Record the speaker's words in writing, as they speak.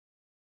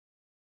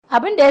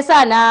Abin da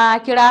yasa na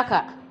kira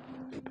ka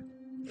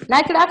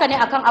ne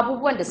akan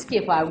abubuwan da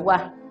suke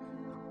faruwa.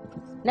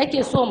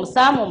 Nake so mu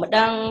samu mu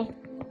dan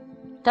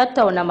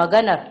tattauna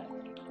maganar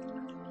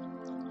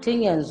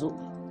tun yanzu.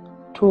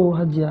 To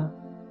hajiya,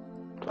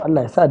 to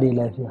Allah ya sa dai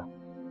lafiya.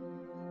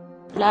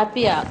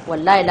 Lafiya,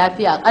 wallahi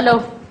lafiya kalau.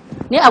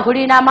 Ni a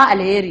guri na ma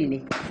alheri ne.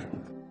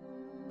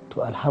 To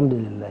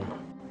alhamdulillah.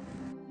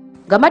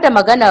 Game da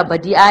magana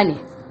Badi'a ne.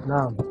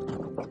 Na'am.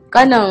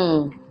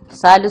 Kanin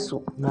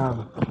Salisu.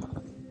 Na'am.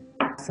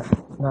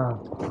 Na'am.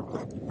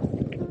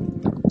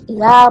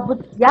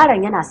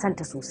 Yaron yana son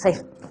ta sosai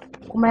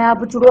kuma ya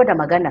bujuro da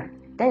magana.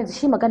 Dan yanzu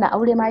shi magana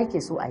aure ma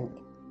yake so a yi.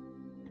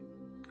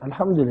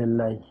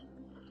 Alhamdulillah.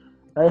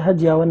 Ai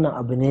hajiya wannan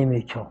abu ne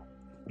mai kyau.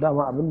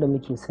 Dama abin da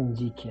muke son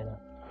ji kenan.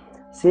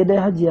 Sai dai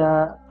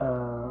hajiya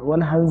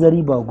wani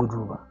hanzari ba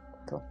gudu ba.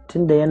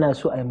 Tunda yana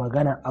so a yi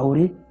magana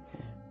aure,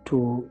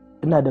 to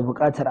ina da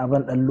buƙatar a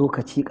ban ɗan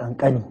lokaci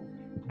ƙanƙani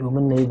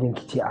domin na yi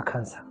bincike a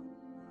kansa.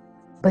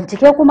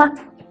 Bincike kuma?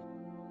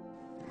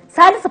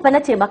 Salisu fa na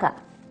ce maka,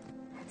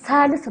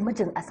 Salisu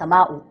mijin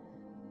Asama'u,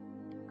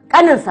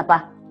 ƙaninsa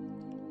fa.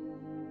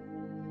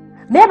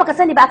 Me baka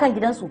sani ba kan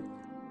gidansu?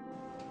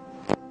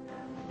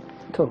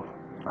 To,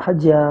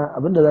 hajiya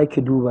abinda za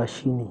ki duba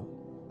shine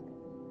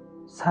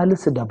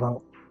Salisu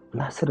daban,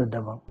 Nasiru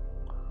daban,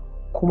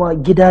 kuma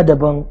gida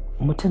daban,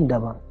 mutum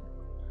daban.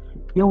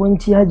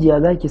 Yawanci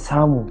hajiya za ki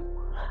samu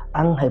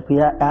an haifi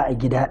ya'ya a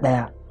gida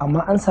ɗaya,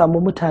 amma an samu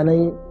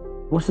mutane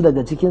wasu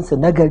daga cikinsu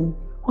nagari,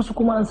 wasu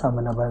kuma an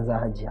samu na banza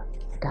hajiya.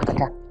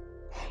 Dakata,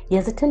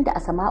 yanzu tun da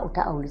Asama'u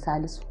ta auri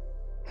Salisu,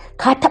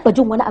 ka taɓa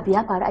jin wani abu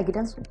ya faru a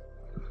gidansu?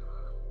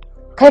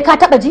 Kai ka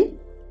taɓa ji?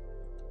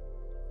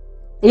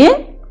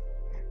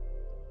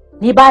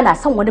 Ni ba na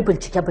son wani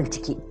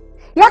bincike.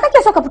 Ya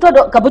kake so ka fito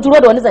ka bujuro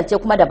da wani zance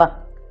kuma daban?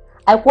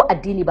 Ai ko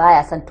addini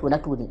baya son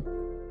tone-tone.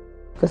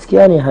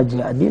 Gaskiya ne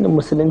hajiya, addinin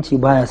musulunci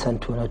baya son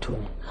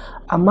tone-tone.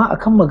 Amma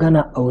akan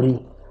magana aure,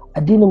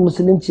 addinin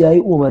musulunci ya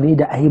yi umarni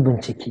da a yi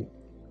bincike.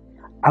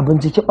 A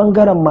bincike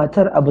ɓangaren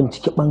matar, a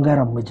bincike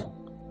ɓangaren mijin.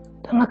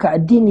 Don haka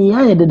addini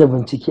ya yarda da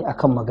bincike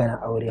akan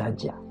magana aure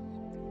hajiya.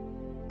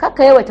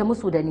 Kakka yawaita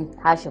musu da ni,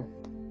 Hashim.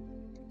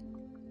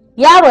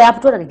 Yaro ya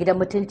fito daga gidan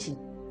mutunci.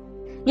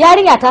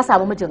 Yarinya ta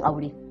samu mijin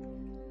aure.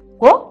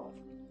 Ko?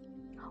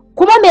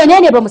 Kuma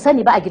menene ba mu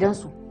sani ba a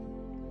gidansu?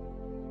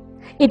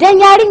 Idan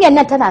yarinyar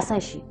nan tana son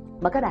shi,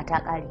 magana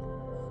ta ƙare.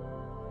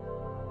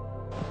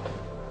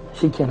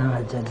 Shikenan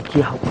hajiya, da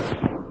ke haƙuri.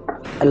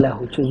 Allah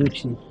huce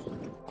zuci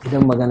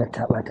idan magana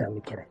ta ɓata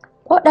miki rai.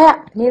 Ko ɗaya,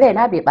 ni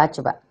raina bai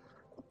ɓaci ba.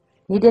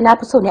 Ni dai na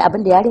fi so ne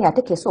abin da yarinya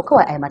take so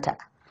kawai ai mata.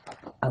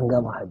 An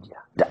gama hajiya,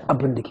 da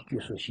abin da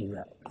kike so shi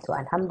za. To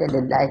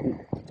alhamdulillah.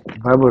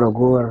 Babu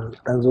ragowar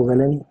ɗan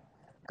zogale ne?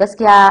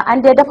 Gaskiya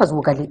an dai dafa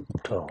zogale.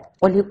 To.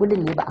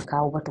 Ƙuli-ƙulin ne ba a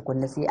kawo ba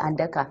tukunna, sai an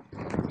daka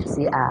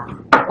sai a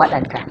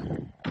kwaɗanta.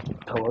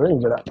 To wurin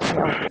jira.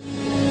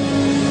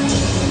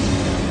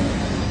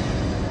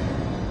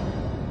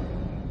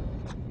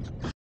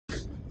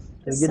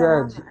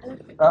 Gida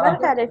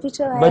Barka da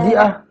fitowa.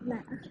 Badi'a.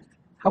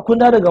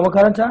 Hakuna daga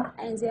makaranta?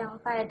 A yanzu ya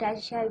fara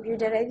tashi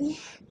 12:30.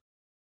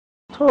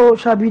 To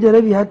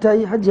 12:30 har ta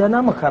yi hajiya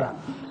na makara.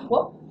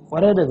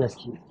 Kwarai da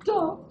gaske.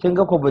 Kin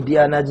ga ko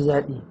Badi'a na ji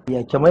daɗi.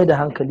 Ya ke mai da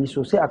hankali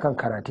sosai akan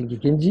karatun ki,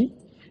 kin ji?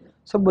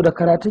 Saboda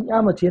karatun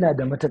ya mace yana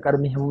da matukar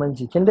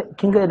muhimmanci. Kin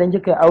ga idan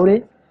kika yi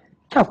aure,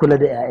 kya kula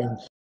da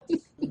 'ya'yanki.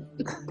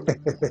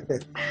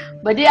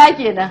 Badi'a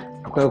kenan.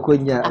 Akwai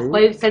kunya.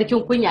 Akwai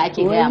sarkin kunya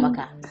ake gaya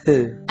maka.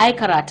 Ai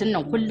karatun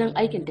nan kullum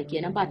aikin ta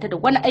kenan, ba ta da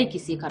wani aiki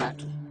sai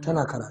karatu.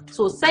 Tana karatu.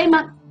 Sosai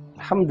ma.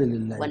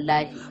 Alhamdulillah.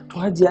 Wallahi. To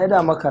hajiya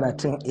da ma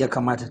karatun ya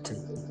kamata ta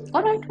yi.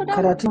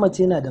 Karatun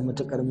mace yana da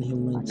matukar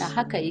muhimmanci.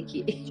 Haka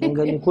yake. Kin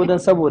gani ko dan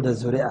saboda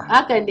zuri'a.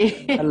 Haka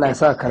ne. Allah ya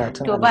sa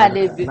karatun. To ba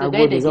laifi ga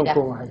gaida gida. Zan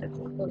koma hada.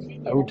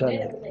 A huta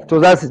ne. To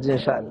za su je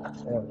insha Allah.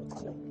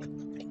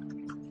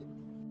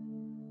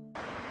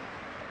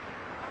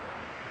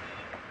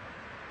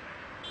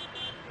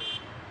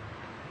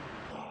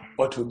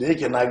 Wato da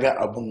yake na ga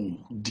abin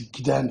duk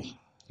gida ne.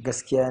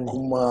 Gaskiya ne.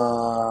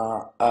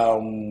 Kuma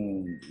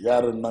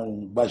yaron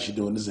nan ba shi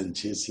da wani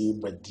zance sai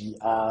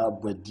badi'a.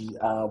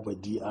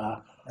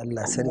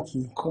 Allah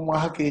sarki. Kuma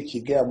haka yake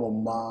gaya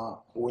mamma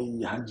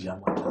wai hajiya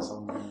ma ta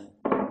san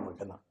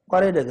magana.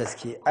 Kwarai da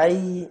gaske,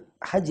 ai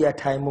hajiya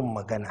ta yi min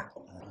magana.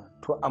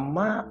 To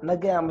amma na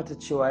gaya mata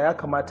cewa ya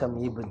kamata mu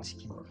yi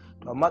bincike.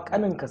 To amma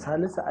kanin ka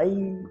Salisu ai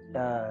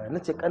na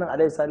ce kanin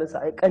Alhaji Salisu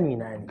ai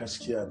kanina ne.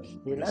 Gaskiya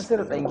ne.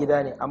 Nasiru dan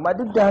gida ne, amma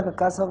duk da haka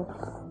ka san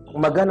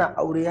magana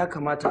aure ya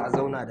kamata a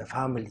zauna da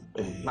family.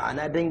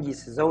 Ma'ana dangi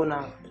su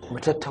zauna mu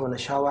tattauna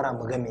shawara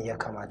mu ga me ya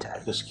kamata a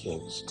yi. Gaskiya.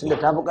 Tunda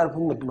ta fi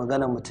karfin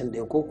magana mutum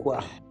ɗaya ko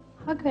kuwa.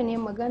 Haka ne,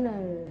 maganar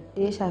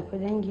da ya shafi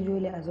dangi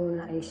dole a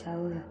zauna a yi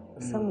shawara,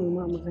 musamman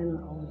ma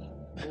maganar aure.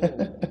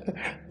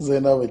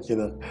 Zainaba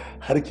kenan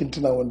har kin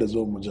tuna wanda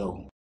zo mu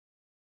jawo.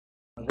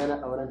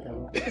 Magana auren ta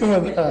ba.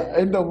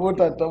 Inda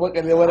mota ta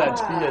makale wani a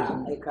cikin yashi.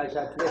 Ai ka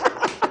sha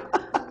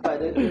ba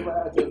dai ba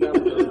ake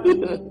zamu.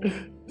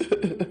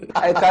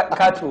 Ai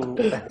ka turu.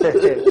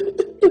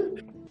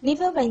 Ni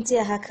fa ban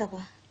ce haka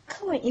ba.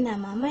 Kawai ina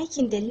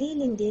mamakin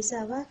dalilin da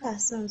yasa baka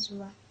son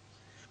zuwa.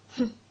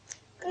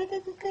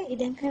 Kai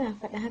idan kana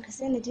faɗa haka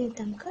sai na ji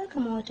tamkar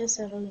kamar wata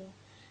sarauniya.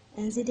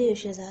 Yanzu dai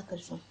yaushe za ka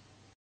zo?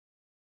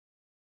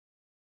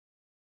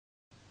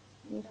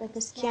 Ni fa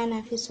gaskiya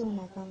na fi so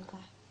na ganka.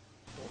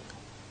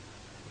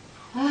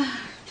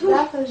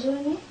 Za ka zo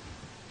ne?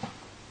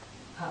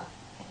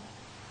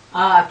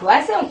 To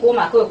ai sai in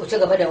koma kawai ku ci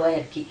gaba da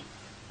wayar ki.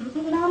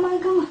 Na ma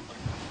gama.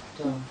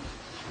 To.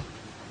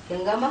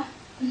 Kin gama?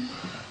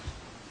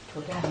 To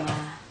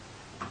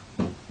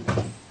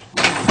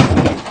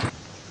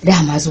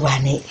dama zuwa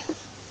ne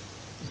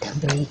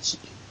tambaye ki.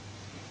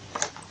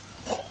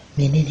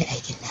 Menene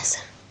aikin nasa?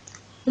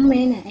 Umma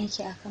yana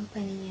aiki a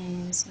kamfanin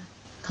yayansa.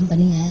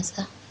 Kamfanin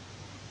yayansa?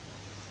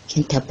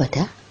 Kin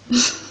tabbata?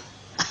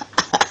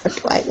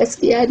 To ai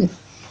gaskiya ne.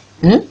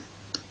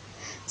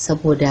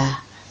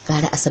 Saboda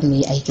gara a san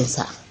me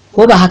aikinsa.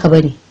 Ko ba haka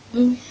bane?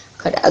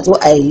 Kada a zo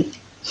a yi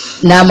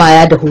nama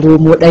ya da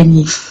huromo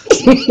danyi.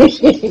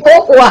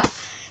 Ko kuwa?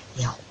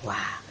 Yawwa.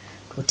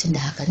 To tunda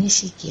haka ne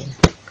shikenan.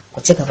 Ku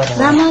ci gaba da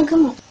waya. Na ma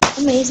gama.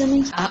 Kuma yi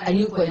zaman ki. A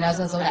ni ko ina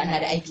zan zauna ina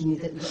da aiki ne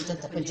zan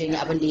tafi janye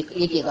abin da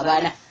yake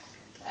gabana.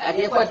 A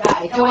dai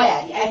kwanta a ta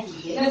waya da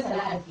aiki kenan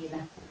sana'ar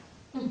kenan.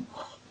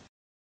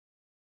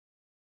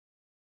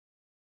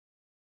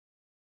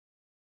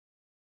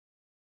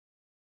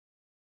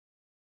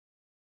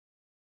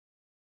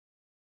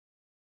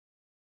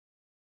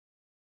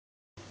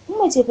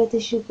 Umma ce fa ta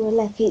shigo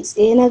kai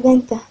tsaye na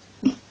ganta.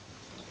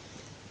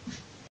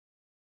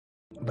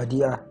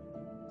 Badi'a,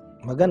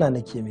 magana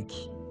nake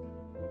miki.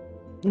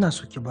 Ina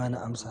so ki bani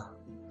amsa.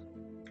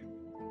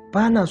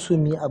 Ba na so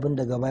mu yi abin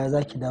daga baya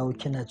za ki dawo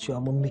kina cewa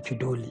mun miki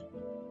dole.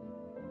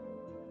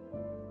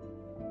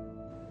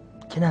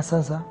 Kina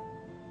son sa?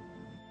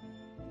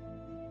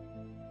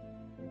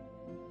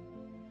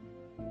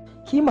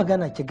 Ki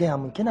magana ki gaya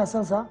min kina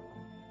son sa?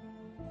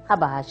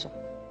 Haba Hashim.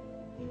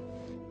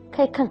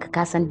 Kai kanka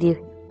ka san dai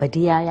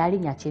Badiya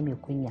yarinya ce mai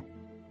kunya.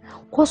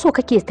 Ko so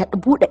kake ta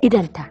buɗe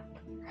idanta,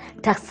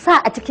 ta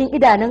sa a cikin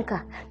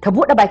idanunka, ta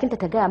buɗe bakinta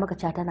ta gaya maka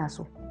cewa tana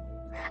so.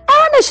 A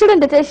wannan shirin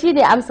da ta yi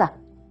shine amsa.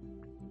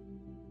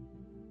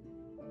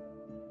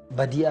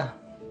 Badi'a,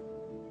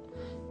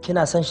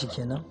 kina son shi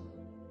kenan?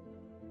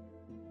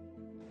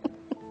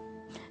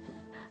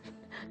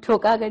 To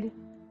ka gani,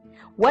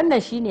 wannan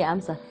shine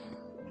amsa.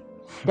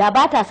 Da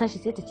ba ta son shi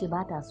sai ta ce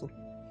ba ta so.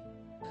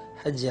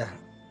 Hajiya,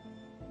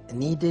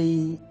 ni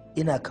dai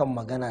ina kan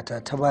magana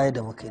ta baya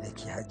da muka yi da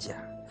ke Hajiya.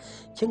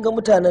 Kin ga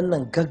mutanen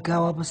nan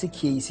gaggawa ba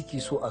suke yi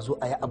suke so a zo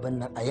a yi abin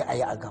nan a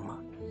yi a gama.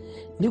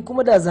 Ni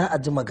kuma da za a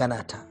ji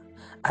magana ta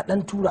a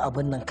ɗan tura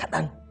abin nan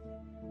kaɗan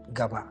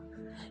gaba.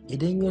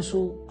 Idan ya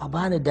so a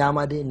bani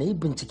dama dai na yi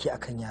bincike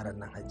akan yaran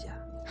nan Hajiya.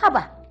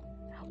 Haba,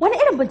 wani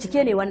irin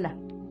bincike ne wannan?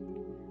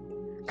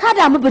 Ka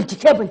damu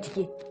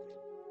bincike.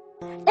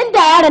 Inda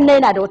yaron nan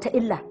yana da wata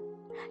illa,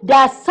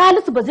 da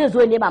Salisu ba zai zo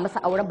nema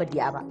masa auren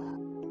Badiya ba.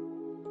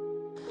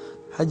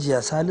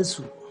 Hajiya,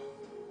 Salisu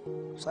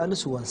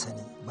wansa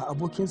ne ba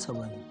abokinsa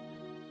ba ne.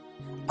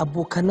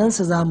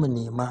 Abokanansa za mu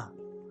nema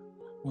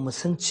mu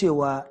san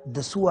cewa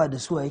da suwa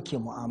yake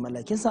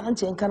mu'amala. Kin san an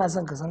ce in kana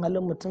son ka san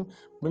halin mutum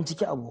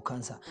bincike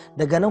abokansa,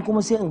 daga nan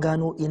kuma sai in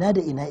gano ina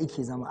da ina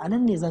yake zama, a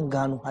nan ne zan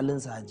gano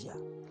halinsa Hajiya.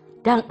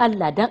 Dan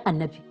Allah dan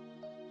Annabi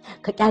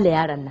ka kyale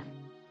yaron nan.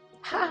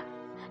 Ha,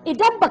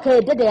 idan baka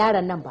yarda da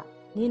yaron nan ba,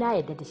 ni na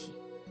yarda da shi.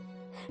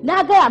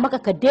 Na gaya maka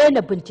ka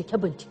daina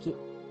bincike.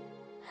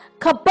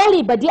 Ka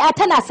bari Badi'a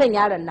tana son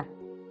yaron nan.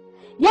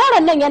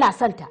 Yaron nan yana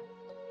son ta.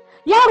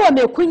 Yaro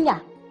mai kunya.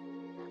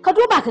 Ka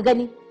duba ka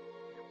gani.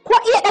 Ko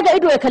iya daga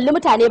ido ya kalli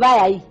mutane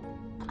baya yi.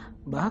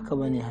 Ba haka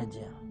bane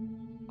Hajiya.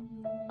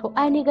 To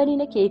ai ni gani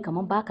nake yi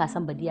kaman baka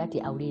son Badi'a ta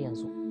aure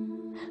yanzu.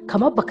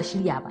 Kamar baka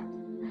shirya ba.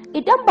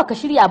 Idan baka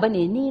shirya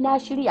bane ni na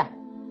shirya.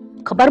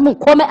 Ka bar min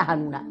komai a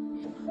hannuna.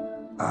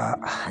 A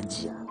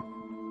Hajiya.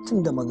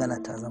 Tunda magana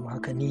ta zama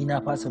haka ni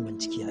na fasa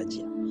bincike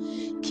Hajiya.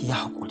 Ki yi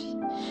haƙuri.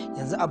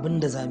 Yanzu abin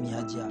da za mu yi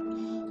Hajiya,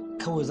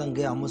 kawai zan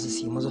gaya musu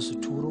su yi maza su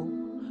turo,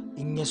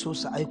 in ya so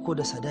su aiko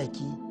da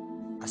sadaki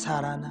a sa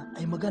rana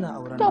ai magana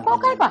auren. To ko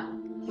kai ba?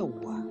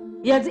 Yawwa.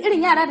 Yanzu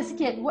irin yara da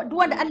suke duk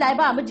wanda Allah ya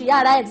ba miji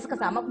yara yanzu suka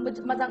samu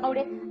mazan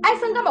aure, ai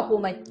sun gama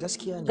komai.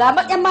 Gaskiya ne. Ga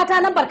ƴan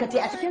mata nan barkace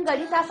a cikin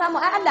gari ta samu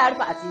ai Allah ya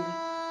rufe asiri.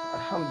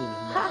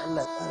 Alhamdulillah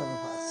Allah ya ƙara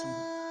rufe asiri.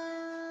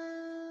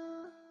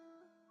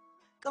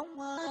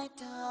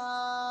 Kanwata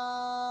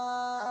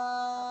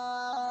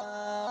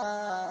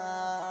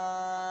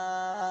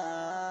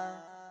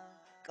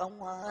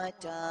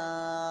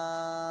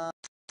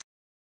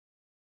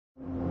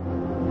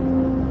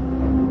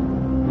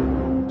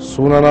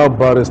Sunana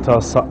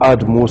barista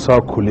Sa'ad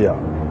Musa Kuliya,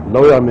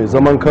 lauya mai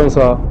zaman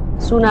kansa.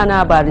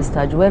 Sunana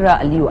barista Juwaira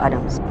Aliyu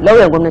Adams,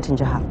 lauyan gwamnatin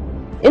jiha.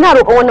 Ina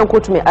roƙon wannan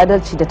kotu mai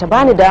adalci da ta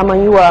bani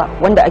daman yi wa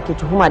wanda ake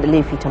tuhuma da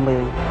laifi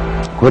tambayoyi.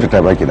 Kotu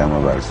ta baki dama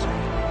barista.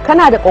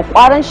 Kana da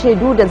ƙwaƙwaran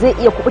shaidu da zai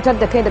iya kubutar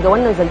da kai daga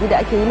wannan zargi da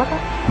ake yi maka?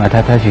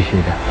 Mata ta ce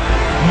shaida.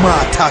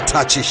 Mata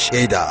ta ce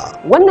shaida.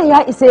 Wannan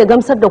ya isa ya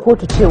gamsar da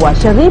kotu cewa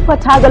Sharifa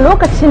ta ga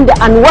lokacin da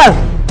Anwar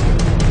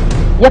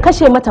ya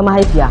kashe mata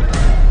mahaifiya.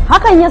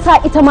 Hakan ya sa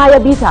ita ma ya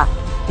bi ta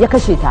ya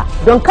kashe ta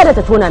don kada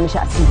ta tona mishi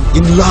asiri.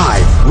 In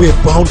life, we are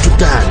bound to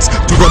dance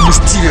to the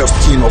mysterious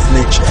tune of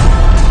nature.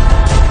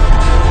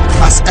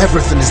 As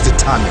everything is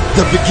determined,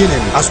 the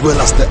beginning as well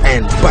as the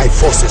end by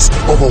forces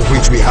over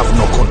which we have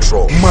no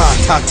control.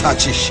 Mata ta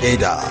ce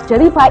shaida.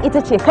 Sharifa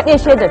ita ce kaɗai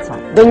shaidarsa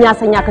don ya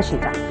san ya kashe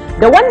ta.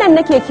 Da wannan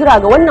nake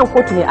kira ga wannan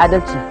kotu mai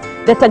adalci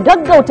da ta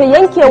gaggauta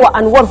yankewa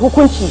Anwar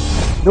hukunci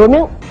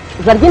domin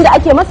zargin da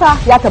ake masa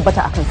ya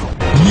tabbata a kansa.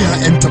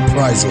 Mia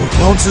Enterprise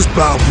bounces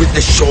back with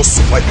a show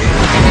super hit.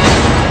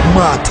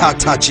 Mata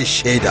ta ce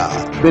shaida.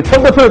 Bai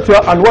tabbatar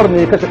cewa Anwar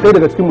ne ya kashe ɗaya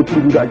daga cikin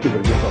mutum biyu da ake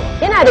zargin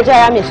sa. Ina da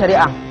jaya mai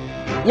shari'a.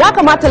 Ya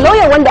kamata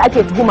lauyan wanda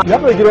ake tuhuma. Ya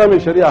bai girma mai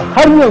shari'a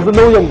har yanzu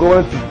lauyan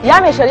gwamnati.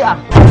 Ya mai shari'a.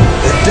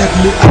 The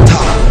deadly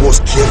attack was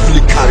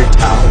carefully carried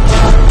out.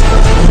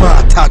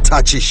 Mata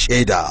ta ce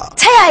shaida.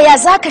 Ta yaya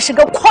za ka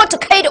shiga kotu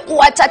kai da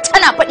uwata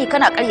tana faɗi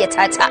kana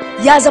ƙaryata ta?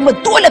 Ya zama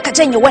dole ka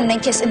janye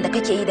wannan kes ɗin da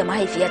kake yi da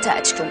mahaifiyata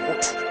a cikin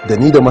kotu. Da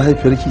ni da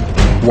mahaifiyarki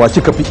wa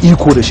kika fi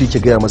iko da shi ki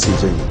gaya masa ya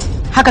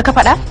janye. Haka ka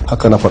faɗa?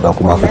 Haka na faɗa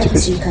kuma haka kika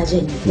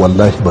ce.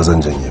 Wallahi ba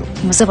zan janye.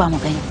 Mu zuba mu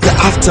gani. The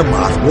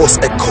aftermath was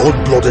a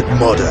cold-blooded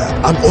murder,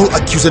 and all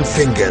accusing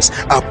fingers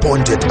are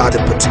pointed at a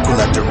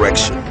particular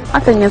direction.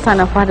 Hakan ya sa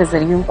na fara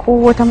zargin ko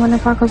wata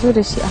manufa ka zo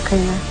da shi a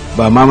kaina.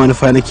 Ba ma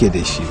manufa nake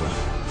da shi ba,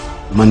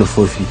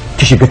 manufofi.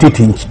 Ki shiga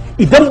titinki.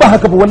 Idan ba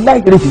haka ba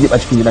wallahi irin ki zai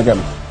ɓaci kin na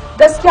gama.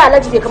 Gaskiya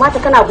Alhaji bai kamata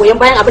kana goyon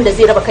bayan abin da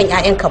zai raba kan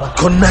 'ya'yanka ba.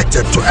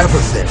 Connected to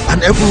everything, and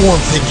everyone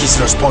thinks he's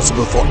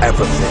responsible for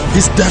everything.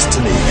 His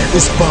destiny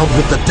is bound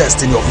with the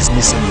destiny of his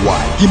missing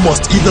wife. He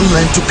must either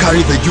learn to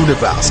carry the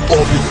universe or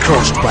be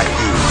crushed by it.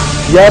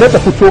 Ya rata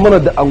fito mana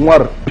da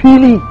Anwar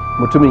fili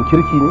mutumin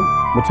kirki ne,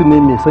 mutum ne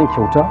mai son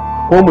kyauta,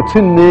 ko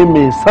mutum ne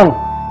mai son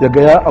ya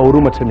ga ya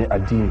auri mace mai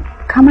addini.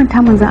 Ka manta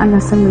manzon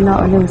Allah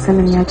sallallahu alaihi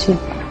wasallam ya ce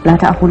la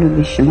ta'kulu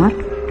bishimal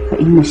fa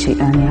inna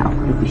shaytana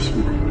ya'kulu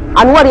bishimal.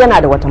 Anwar yana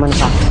da wata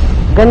manufa.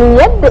 Ganin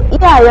yadda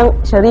iyayen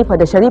Sharifa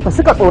da Sharifa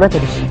suka tsorata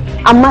da shi,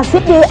 amma sai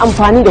da ya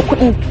amfani da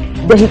kuɗi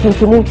da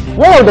hikinkimu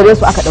ya yaudare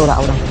su aka ɗaura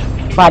auren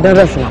ba don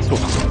ransu na so.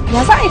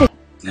 Ya za a yi da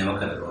na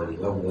maka da kawai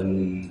babu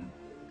wani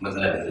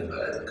matsala da zai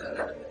fara tsakanin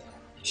da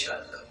insha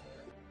Allah.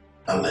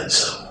 Allah ya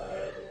sa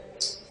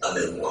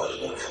Allah ya muku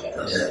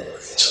albarka ya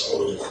ci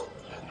aure ku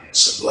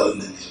sallu ala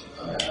nabi.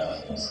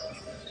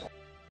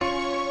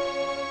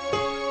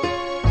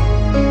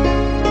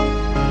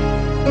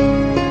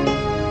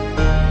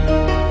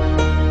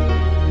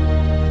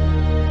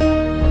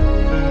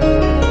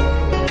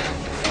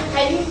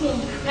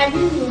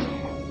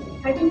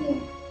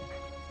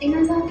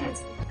 Ina za ka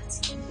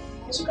ci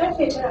yanzu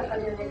karfe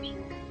 9:30.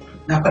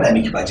 Na faɗa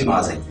miki ba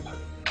jimawa zan yi ba.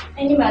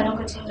 An yi ba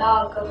lokacin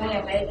dawon ka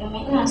bane bai da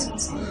mai ina son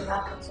san da za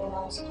ka zo na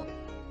wasu.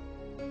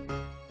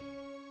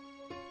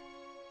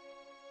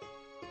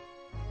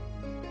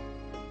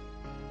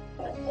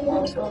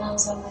 Ina tsoron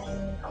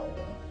Zamani.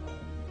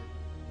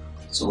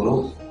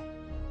 Tsoro?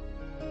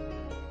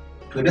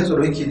 To idan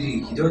tsoro yake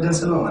ji ki je wajen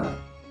Salma mana.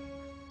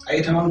 Ai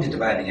ita ma mijinta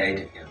baya nan yayi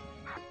tafiya.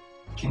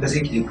 Kin ga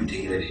sai ki je ku ta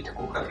hira da ita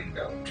ko kafin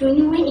dawo. To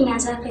ni wai ina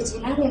za ka je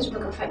na yanzu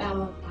baka faɗa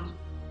min ba.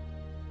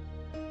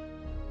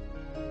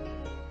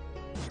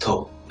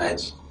 To,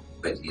 naji,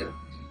 Badiya.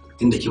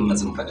 Tunda kin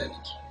matsin faɗa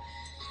miki.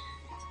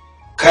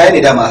 Kaya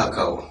ne dama aka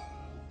kawo.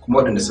 Kuma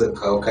waɗanda suka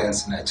kawo kayan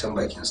suna can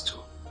bakin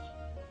store.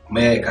 Kuma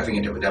yayi kafin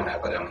ya tafi dama ya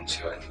faɗa min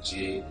cewa ni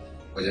je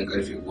wajen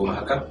karfe 10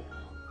 haka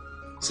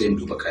sai in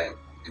duba kayan.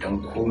 Idan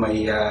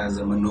komai ya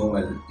zama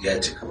normal ya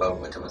cika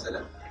babu wata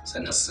matsala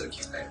sannan su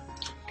sauke kayan.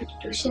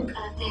 To shin ka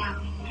gaya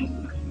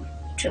min?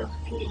 To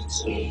Allah ya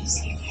kiyaye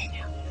sai ka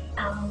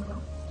dawo.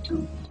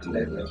 Allah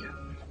ya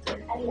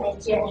kiyaye. Allah ya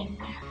kiyaye.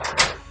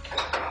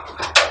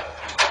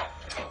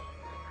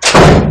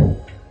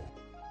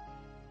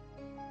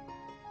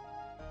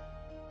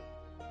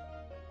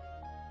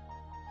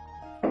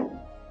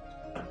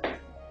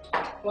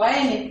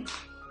 Waye ne?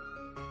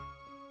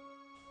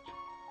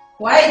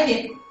 Waye ke?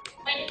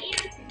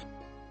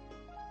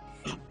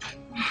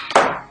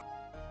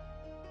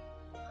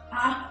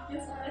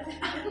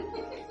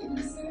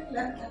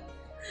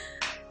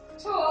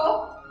 To,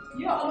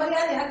 yau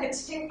amarya ne haka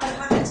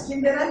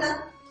cikin daren nan?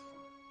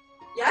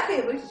 Ya aka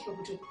yi barki ka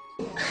fito?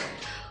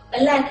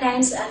 Wallahi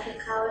kayan su aka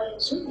kawo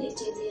yanzu ya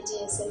ce zai je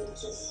ya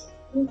sauke.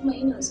 Kuma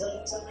ina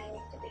tsoron zama ne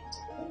kaɗai.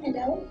 Ina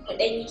dawo mu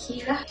ɗan yi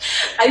hira.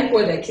 Ai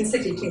ko da kin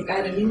sake kin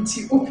ƙara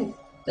minti 3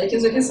 da kin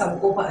zo kin samu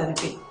kofa a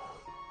rufe.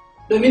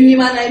 Domin ni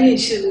ma na yi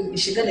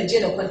shiga na je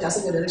na kwanta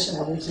saboda rashin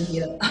abokin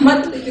hira.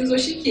 Amma tun da kin zo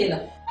shi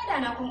kenan. Ada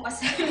na kun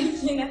kwasa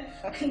miki na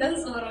dan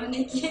tsoro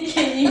nake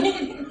yi.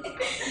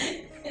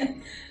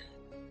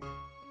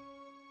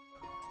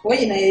 Wai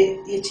ina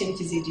ya ce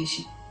miki zai je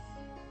shi?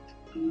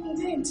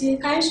 Zai je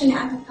kayan shi ne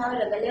aka kawo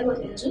daga Lagos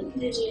yanzu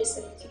zai je ya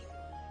sauke.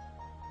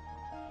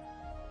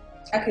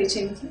 Aka yi ce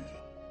miki?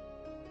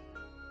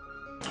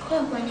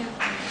 Kawai kwanya.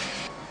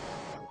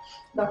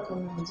 Ba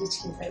kuma mu je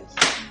cikin ɗaki.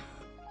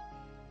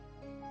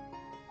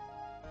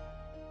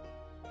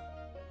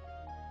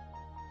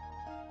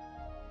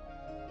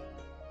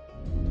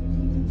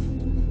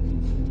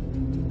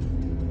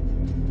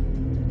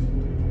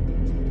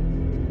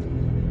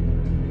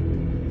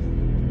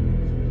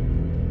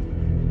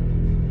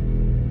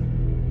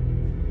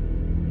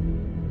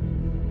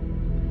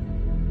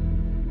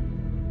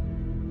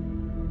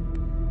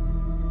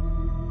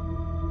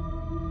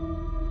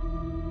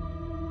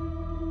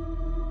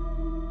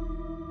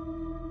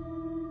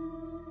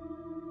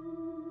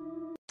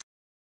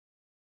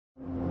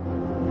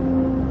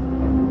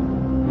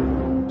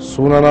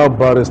 Sunana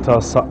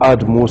barista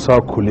Sa'ad Musa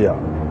Kuliya,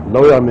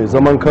 lauya mai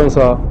zaman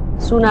kansa.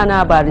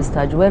 Sunana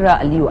barista Juwaira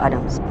Aliyu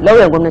Adams,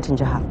 lauyan gwamnatin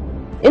jiha.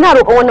 Ina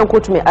roƙon wannan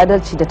kotu mai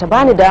adalci da ta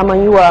bani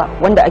daman yi wa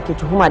wanda ake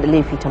tuhuma da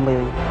laifi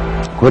tambayoyi.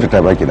 Kotu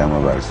ta baki dama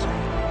barista.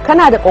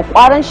 Kana da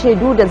ƙwaƙwaran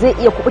shaidu da zai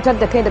iya kubutar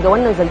da kai daga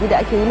wannan zargi da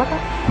ake yi maka?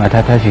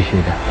 Mata ta ce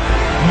shaida.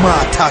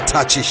 Mata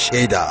ta ce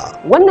shaida.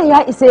 Wannan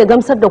ya isa ya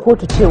gamsar da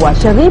kotu cewa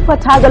Sharifa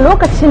ta ga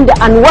lokacin da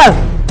Anwar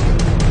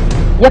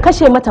ya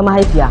kashe mata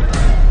mahaifiya.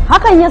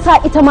 Hakan ya sa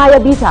ita ma ya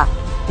bi ta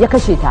ya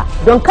kashe ta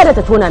don kada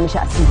ta tona mishi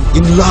asiri.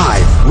 In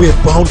life, we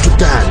are bound to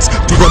dance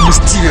to the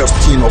mysterious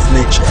tune of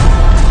nature.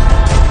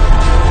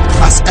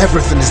 As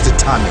everything is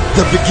determined,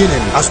 the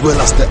beginning as well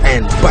as the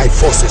end by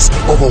forces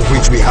over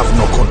which we have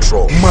no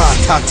control.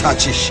 Mata ta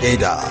ce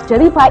shaida.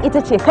 Sharifa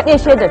ita ce kaɗai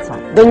shaidarsa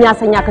don ya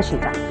san ya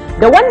kashe ta.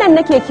 Da wannan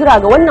nake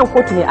kira ga wannan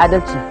kotu mai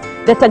adalci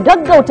da ta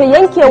gaggauta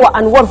yankewa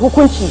Anwar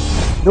hukunci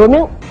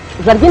domin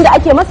zargin da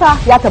ake masa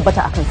ya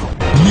tabbata a kansa.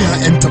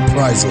 Mia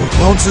Enterprise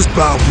bounces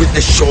back with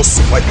a show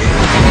super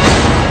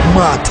hit.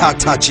 Mata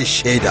ta ce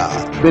shaida.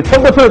 Bai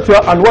tabbatar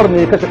cewa Anwar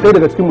ne ya kashe ɗaya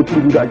daga cikin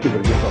mutum biyu da ake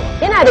zargin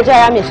sa. Ina da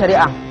jaya mai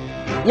shari'a.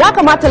 Ya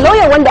kamata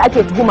lauyan wanda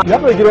ake tuhuma. Ya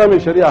bai girma mai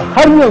shari'a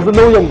har yanzu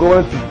lauyan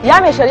gwamnati. Ya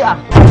mai shari'a.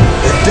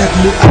 A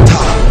deadly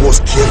attack was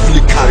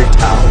carefully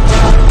carried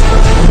out.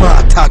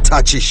 Mata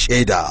ta ce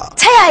shaida.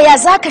 Ta yaya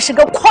za ka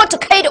shiga kotu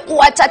kai da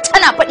uwata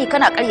tana faɗi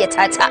kana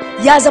ƙaryata ta?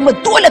 Ya zama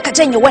dole ka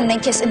janye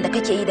wannan kes ɗin da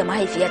kake yi da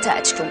mahaifiyata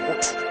a cikin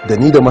kotu. Da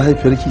ni da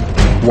mahaifiyarki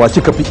wa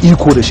kika fi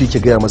iko da shi ki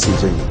gaya masa ya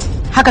janye.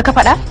 Haka ka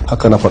faɗa?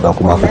 Haka na faɗa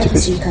kuma haka kika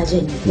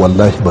ce.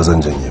 Wallahi ba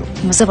zan janye.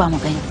 Mu zuba mu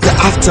gani. The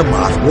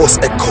aftermath was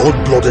a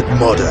cold-blooded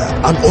murder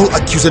and all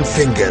accusing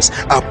fingers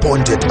are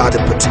pointed at a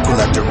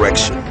particular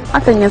direction.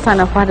 Hakan ya sa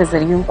na fara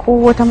zargin ko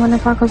wata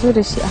manufa ka zo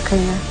da shi a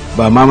kaina.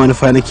 Ba ma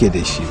manufa nake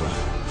da shi ba.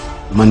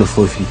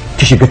 Manufofi.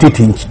 Ki shiga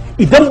titinki.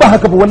 Idan ba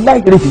haka ba wallahi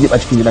irin ki zai ɓaci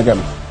cikin gida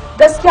gami.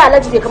 Gaskiya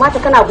Alhaji bai kamata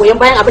kana goyon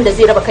bayan abin da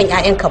zai raba kan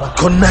 'ya'yanka ba.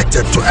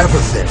 Connected to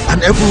everything and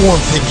everyone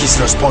think he's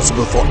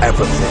responsible for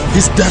everything.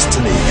 His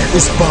destiny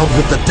is bound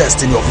with the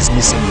destiny of his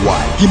missing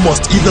wife. He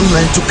must either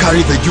learn to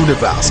carry the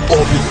universe or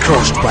be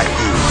crushed by it.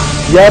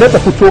 Ya rata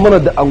fito mana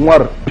da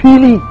Anwar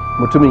fili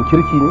mutumin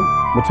kirki ne,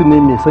 mutum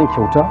ne mai son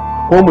kyauta,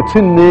 ko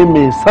mutum ne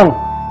mai son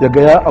ya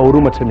ga ya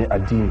auri mace mai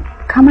addini.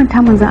 Ka manta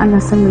manzon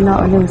Allah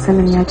sallallahu alaihi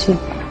wasallam ya ce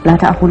la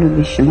ta'kulu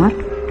bishimal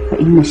fa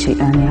inna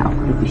shaytana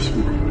ya'kulu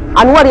bishimal.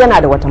 Anwar yana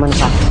da wata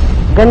manufa.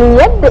 Ganin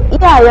yadda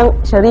iyayen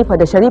Sharifa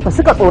da Sharifa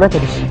suka tsorata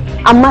da shi,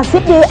 amma sai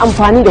da ya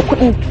amfani da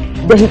kuɗi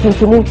da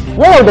hikinkimu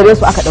ya yaudare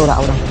su aka ɗaura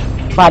auren.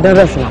 Ba don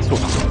ransu na so.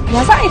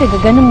 Ya za a yi daga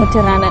ganin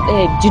mutum rana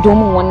ɗaya ji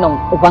domin wannan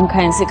uban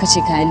kayan sai ka ce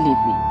kayan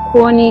lefe.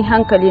 Ko ni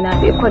hankali na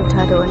bai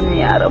kwanta da wannan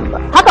yaron ba.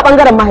 Haka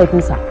ɓangaren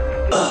mahaifinsa.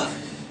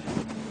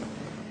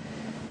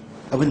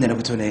 Abin da na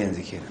fito na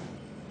yanzu kenan.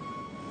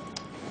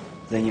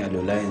 Zan yi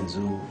alola yanzu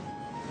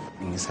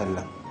in yi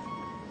sallah.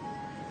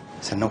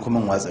 Sannan kuma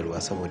in watsa ruwa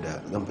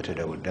saboda zan fita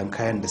da wuri don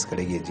kayan da suka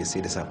rage je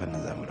sai da safen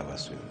nan za mu raba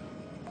su.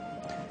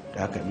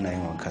 Da haka ina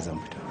yin wanka zan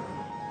fita.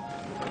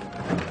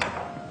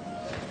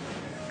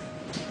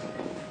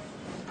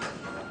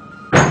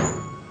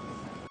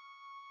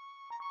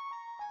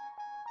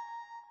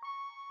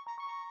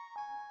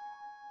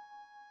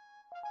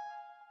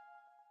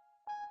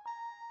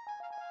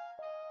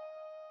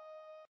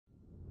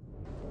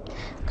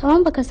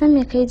 Kaman baka san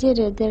me kai jiya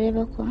da daddare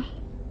ba kuwa.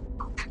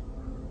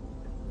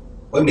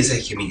 Wai me yasa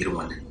kike min irin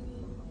wannan?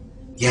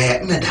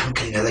 Yaya ina da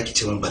hankali na zaki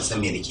ce min ban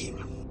san me nake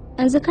ba?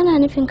 Yanzu kana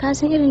nufin ka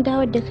san irin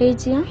dawar da kai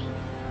jiya?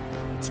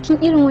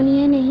 Cikin irin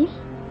wani yanayi?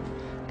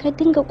 Ka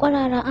dinga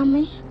kwarara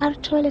amai har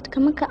toilet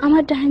kamar ka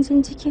amar da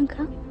hanjin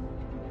jikinka?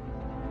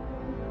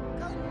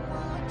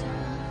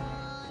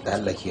 Da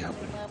Allah ki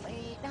haƙuri.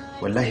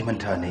 Wallahi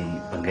mantawa ne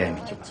ban gaya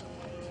miki ba.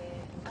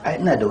 Ai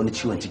ina da wani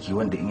ciwon ciki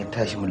wanda in ya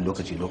tashi min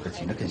lokaci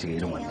nakan shiga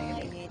irin wannan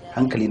yanayi.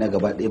 Hankali na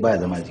gaba ɗaya baya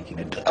zama jiki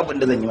na duk abin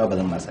da zan yi ma ba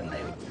zan ma san na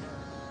yau.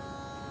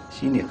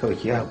 Shine kawai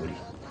ki haƙuri.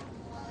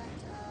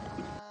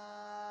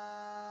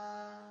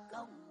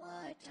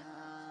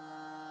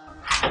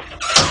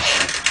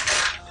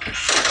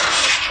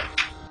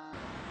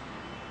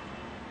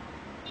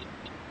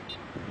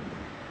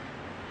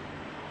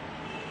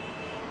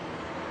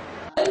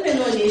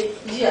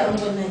 Jiya an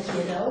gwanna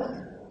ke dawo?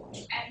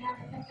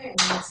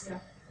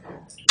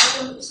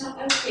 Kusan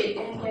ƙarfe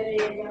ɗayan dare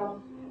ya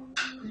dawo.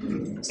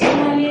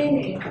 Zamani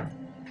ne.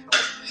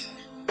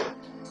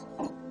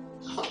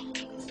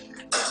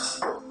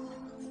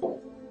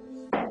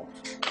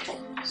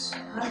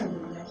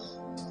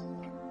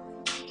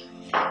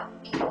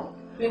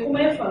 Me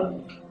kuma ya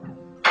faru?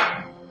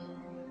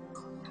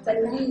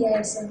 Wallahi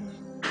ya san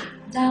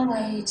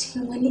dawaye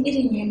cikin wani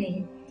irin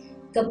yanayi.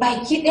 Ga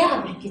baki ɗaya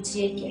a birkice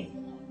yake.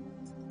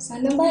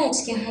 Sannan baya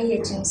cikin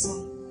hayyacinsa.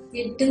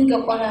 Ya dinga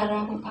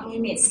kwarara min amai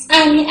mai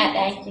tsami a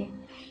ɗaki.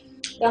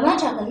 Da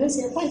mata kallon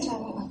sai kwanta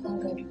min a kan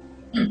gado.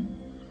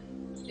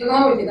 Ki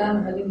ga wa gida na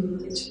halin da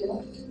yake ciki ba.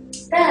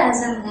 Da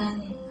zan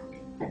gane.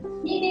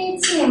 Ni dai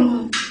ce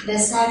min da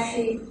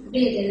safe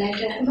bai da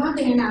lafiya kuma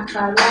haka yana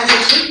faruwa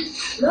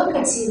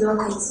da shi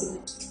lokaci.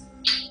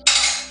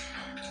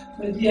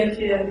 Badiya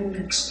ke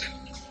yarinya.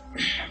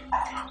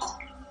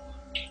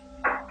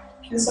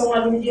 Kin san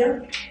wani giya?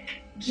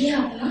 Giya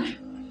kuma?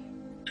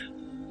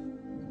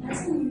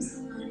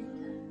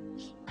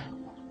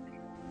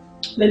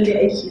 Lalle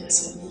aiki ya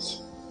same ki.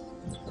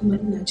 Kuma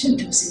ina jin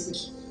tausayin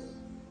ki.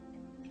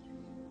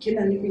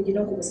 Kina nufin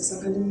gidanku ba su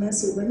san halin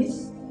Nasir ba ne?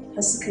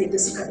 Har suka yi da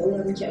suka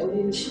ɗaura miki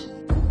aure da shi?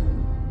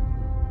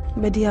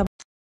 Badiya.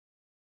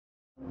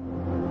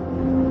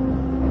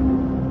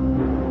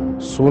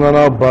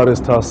 Sunana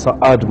barista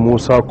Sa'ad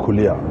Musa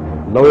Kuliya,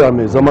 lauya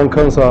mai zaman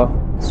kansa.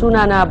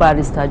 Sunana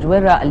barista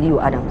Juwaira Aliyu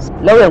Adams,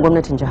 lauyan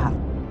gwamnatin jiha.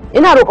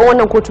 Ina roƙon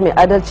wannan kotu mai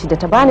adalci da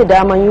ta bani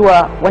daman yi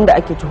wa wanda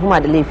ake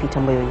tuhuma da laifi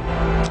tambayoyi.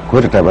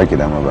 Kotu ta baki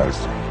dama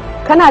barista.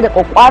 Kana da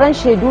ƙwaƙwaran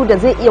shaidu da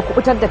zai iya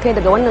kubutar da kai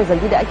daga wannan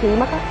zargi da ake yi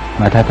maka?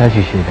 Mata ta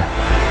ce shaida.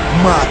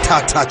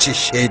 Mata ta ce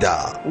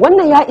shaida.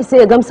 Wannan ya isa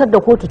ya gamsar da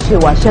kotu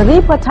cewa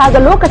Sharifa ta ga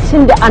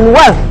lokacin da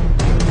Anwar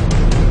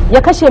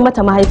ya kashe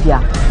mata mahaifiya.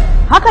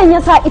 Hakan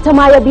ya sa ita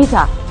ma ya bi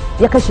ta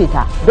ya kashe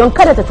ta don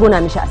kada ta tona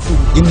mishi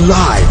asiri. In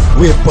life,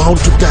 we are bound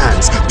to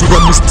dance to the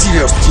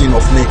mysterious tune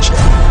of nature.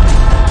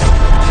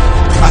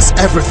 As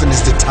everything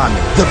is determined,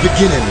 the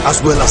beginning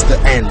as well as the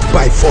end,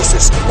 by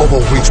forces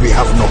over which we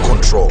have no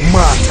control.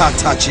 Mata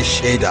ta ce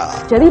shaida.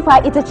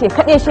 Sharifa ita ce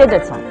kaɗai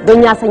shaidarsa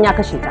don ya san ya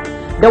kashe ta.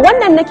 Da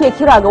wannan nake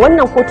kira ga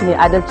wannan kotu mai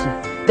adalci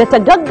da ta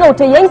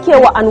gaggauta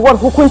yankewa Anwar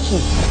hukunci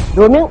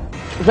domin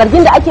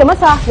zargin da ake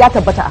masa ya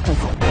tabbata a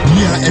kansa.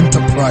 Nia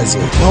Enterprise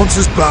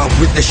bounces back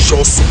with a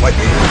show super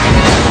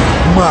hit.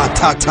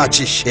 Mata ta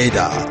ce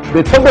shaida.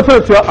 Bai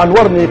tabbatar cewa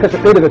Anwar ne ya kashe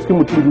ɗaya daga cikin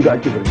mutum biyu da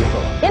ake zargin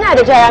sa. Ina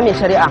da jaya mai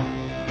shari'a.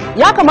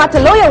 Ya kamata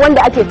lauyan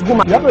wanda ake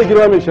tuhuma. Ya bai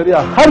girma mai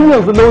shari'a har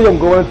yanzu lauyan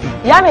gwamnati.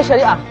 Ya mai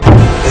shari'a.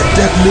 A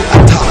deadly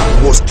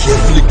attack was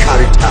carefully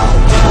carried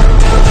out.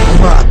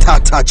 Mata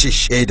ta ce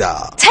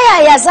shaida. Ta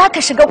yaya za ka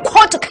shiga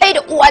kotu kai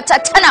da uwata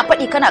tana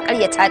faɗi kana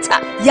ƙaryata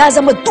ta? Ya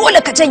zama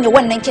dole ka janye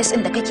wannan kes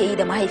ɗin da kake yi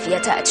da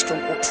mahaifiyata a cikin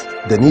kotu.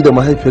 Da ni da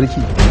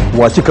mahaifiyarki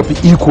wa kika fi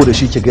iko da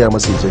shi ki gaya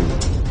masa ya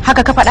janye.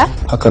 Haka ka faɗa?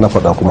 Haka na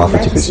faɗa kuma haka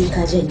kika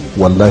ce.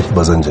 Wallahi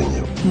ba zan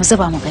janye. Mu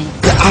zuba mu gani.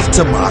 The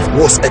aftermath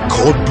was a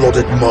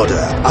cold-blooded murder,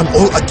 and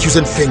all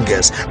accusing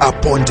fingers are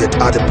pointed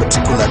at a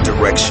particular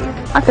direction.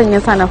 Hakan ya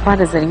sa na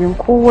fara zargin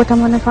ko wata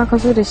manufa ka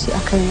zo da shi a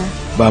kaina.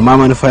 Ba ma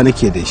manufa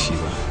nake da shi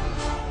ba.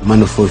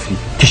 Manufofi.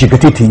 Ki shiga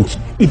titinki.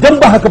 Idan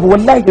ba haka ba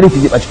wallahi irin ki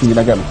zai ɓaci kin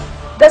na gami.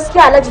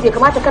 Gaskiya Alhaji bai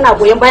kamata kana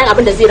goyon bayan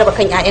abin da zai raba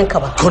kan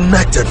 'ya'yanka ba.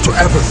 Connected to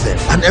everything,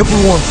 and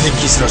everyone thinks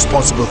he's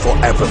responsible for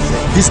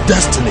everything. His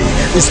destiny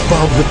is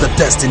bound with the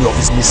destiny of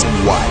his missing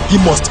wife. He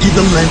must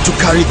either learn to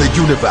carry the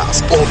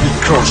universe or be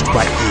crushed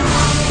by it.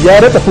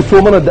 Ya rata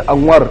fito mana da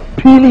Anwar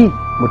fili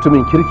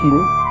mutumin kirki ne,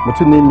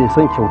 mutum ne mai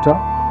son kyauta,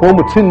 ko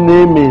mutum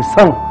ne mai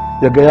son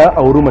ya ga ya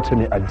auri mace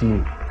mai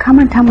addini. Ka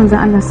manta manzon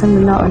Allah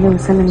sallallahu alaihi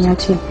wasallam ya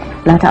ce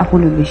la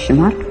ta'kulu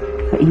bishimal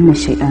fa inna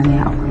shaytana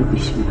ya'kulu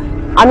bishimal.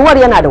 Anwar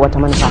yana da wata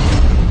manufa.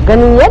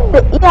 Ganin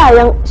yadda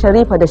iyayen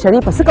Sharifa da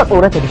Sharifa suka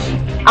tsorata da shi,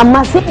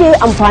 amma sai da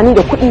ya amfani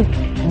da kuɗi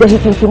da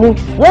hikinkimu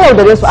ya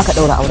yaudare su aka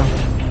ɗaura auren.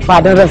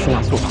 Ba don ransu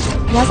na so.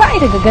 Ya za a yi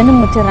daga ganin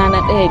mutum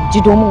rana ɗaya ji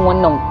domin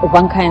wannan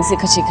uban kayan sai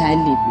ka ce kayan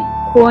lefe.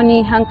 Ko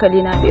ni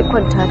hankali na bai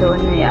kwanta da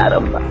wannan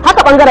yaron ba.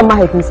 Haka ɓangaren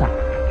mahaifinsa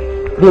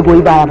bai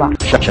goyi baya ba.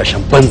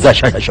 Shashashan banza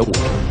shashashan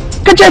uwa.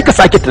 Ka je ka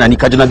sake tunani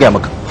ka ji na gaya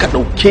maka. Ka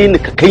ɗauke ni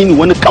ka kai ni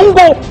wani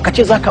kango ka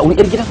ce za ka auri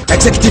 'yar gidan.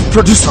 Executive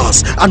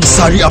producers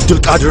Ansari Abdul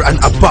Qadir and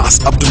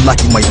Abbas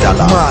Abdullahi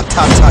Maidala.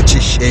 Mata ta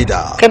ce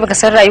shaida. Kai baka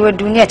san rayuwar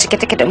duniya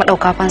cike take da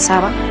madauka fansa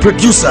ba?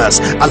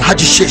 Producers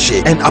Alhaji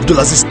Sheshe and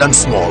Abdulaziz Dan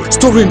Small.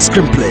 Story and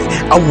screenplay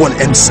Awwal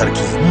M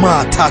Sarki.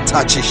 Mata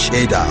ta ce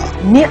shaida.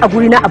 Ni a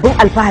guri na abin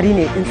alfahari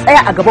ne in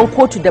tsaya a gaban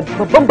kotu da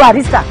babban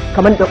barista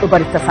kamar da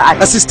barista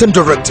Sa'ad. Assistant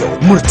Director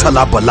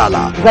Murtala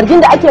Balala.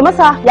 Zargin da ake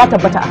masa ya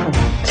tabbata a kansa.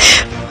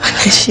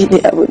 Shi ne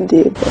abin da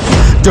ya ba.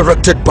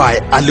 Directed by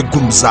Ali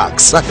Gumzak.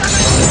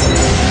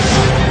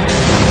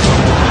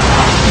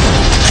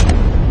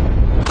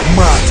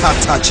 Mata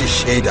ta ce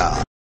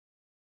shaida.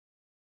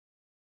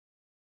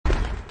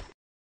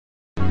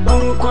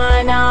 Ban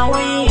kwana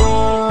wayo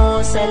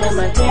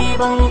Salma ta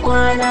ban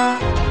kwana.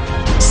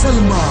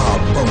 Salma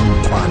ban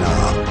kwana.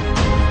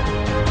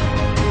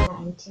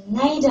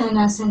 Na yi da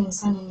na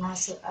sanin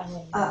Nasir a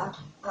rai.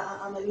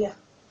 A'a Amarya,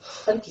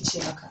 kar ki ce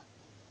haka.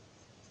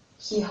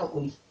 Ki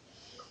haƙuri.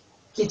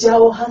 Ki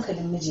jawo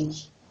hankalin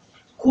mijinki.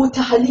 Ko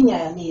ta halin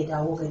yaya ne ya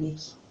dawo gare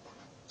ki.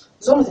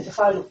 Zo mu tafi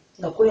falo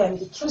na koya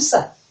miki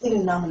kirsa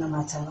irin namu na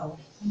matan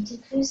aure. Anti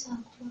kirsa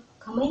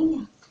kamar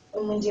ya?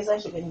 In mun je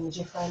zaki gani mu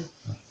je falo.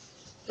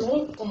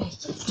 Bari ku taya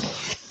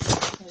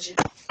ki.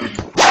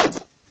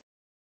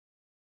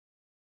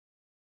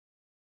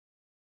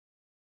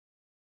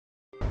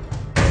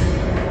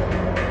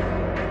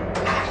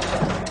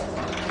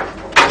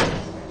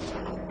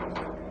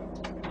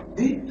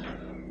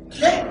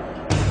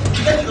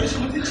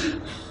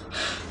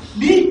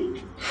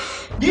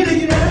 Ni da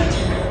gida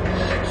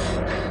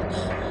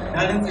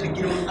na rantsa da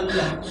girman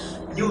Allah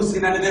yau sai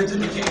na nazartar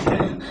da ke a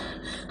gidan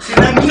sai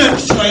na nuna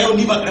ki cewa yau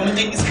ni ba karamin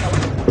ɗan iska ba.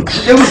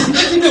 Yau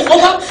shi ne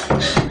kofa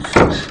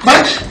ba.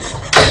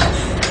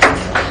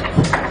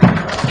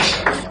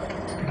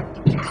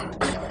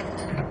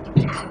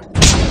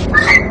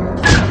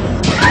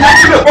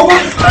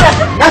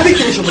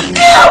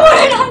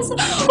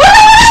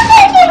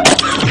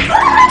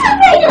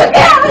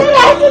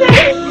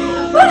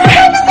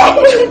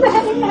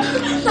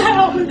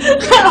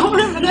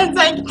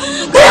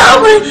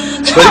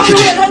 bari ki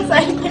je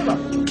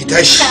ki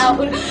tashi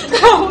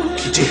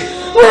ki je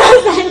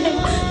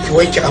ki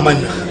wanke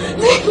amanna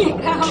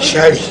ki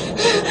share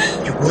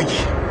ki goge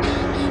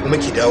kuma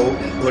ki dawo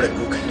in dora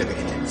dukan daga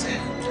ita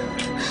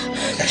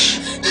tashi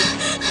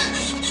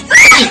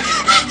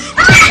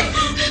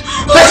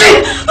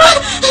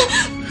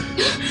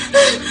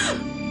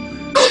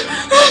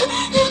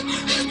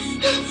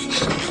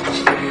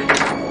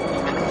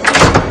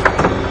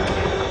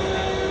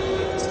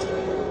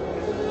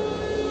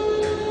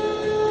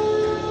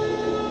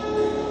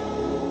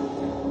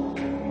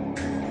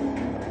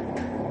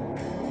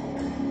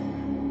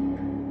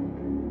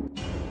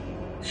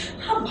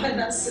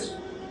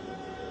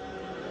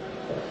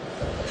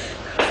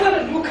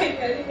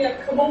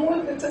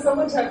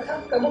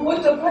kamar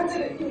wanda ba ta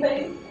da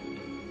iyaye.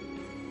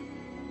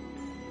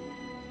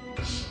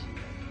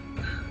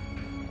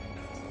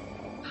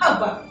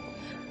 Haba,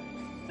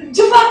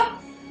 jifa!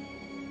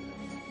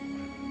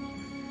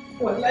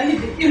 Wallahi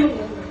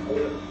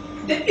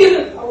da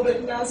irin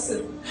auren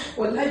Nasir,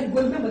 wallahi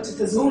gwanda mace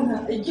ta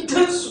zauna a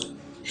gidansu,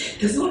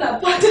 ta zauna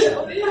ba ta da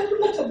aure ya fi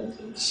mata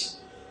mutunci.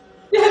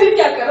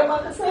 Yarinya karama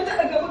ka sa ta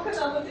a gaba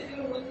kana mata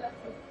irin wannan.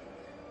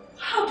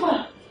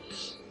 Haba!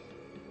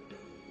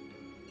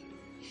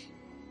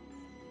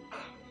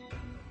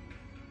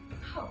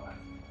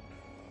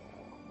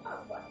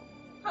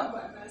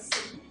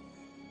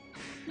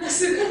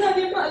 Nasir kana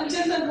neman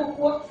aljannan ka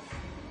kuwa?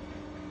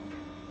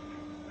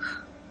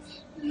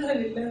 Inna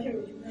lillahi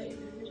wa inna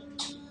ilaihi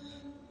raji'un.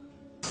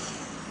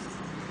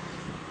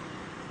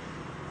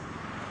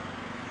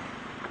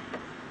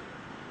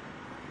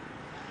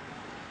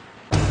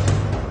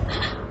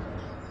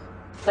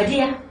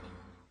 Badiya,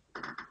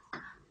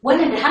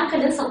 wannan da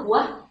hankalinsa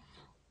kuwa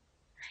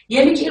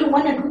ya miki irin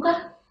wannan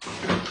duka?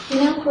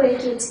 Ina ko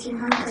yake cikin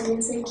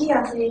hankalinsa,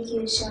 giya fa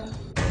yake sha.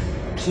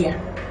 Giya?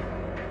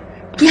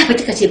 Giya fa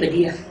kika ce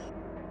Badiya?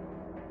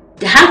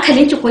 Da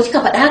hankalinki ko kika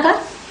faɗa haka?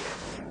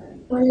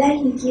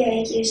 Wallahi giya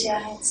yake sha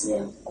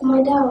Hajiya,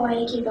 kuma dawowa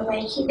yake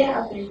gabaki ɗaya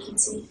a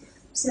birkice.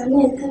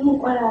 Sannan ya kama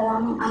ƙwarara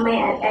min amai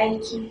a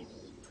ɗaki,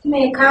 kuma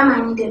ya kama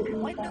ni da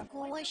duka.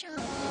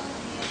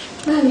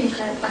 Ba mai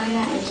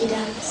karɓana a gida,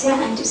 sai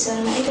anti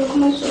Salma ita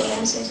kuma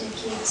tsoronsa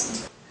take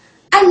ci.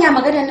 Anya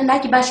maganar nan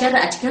naki ba sharri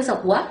a cikinsa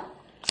kuwa?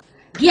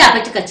 Giya fa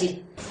kika ce?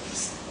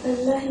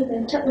 Wallahi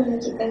ban taɓa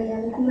miki ƙarya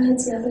ba, kuma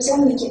Hajiya ba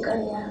zan miki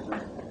ƙarya ba.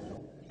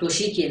 To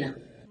shikenan.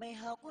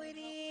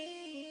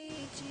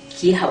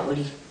 Ki yi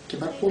haƙuri, ki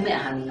bar komai a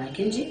hannuna,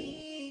 kin ji?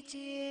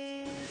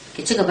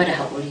 Ki ci gaba da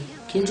haƙuri,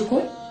 kin ji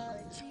ko?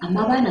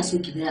 Amma ba na so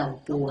ki gaya wa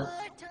kowa.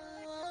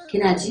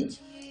 Kina ji?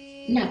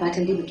 Ina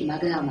fatan dai baki ma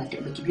gaya wa mata,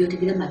 baki biyo ta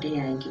gidan matan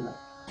yayanki ba.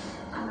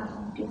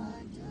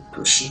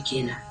 To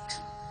shikenan.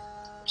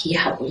 Ki yi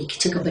haƙuri, ki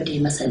ci gaba da yi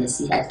masa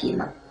nasiha ke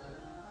ma.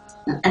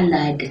 In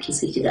Allah yadda ke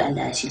sai ki ga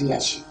Allah ya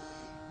shirya shi.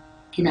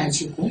 Kina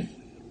ji ko?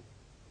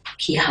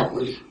 Ki yi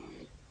haƙuri.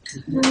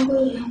 Na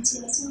gode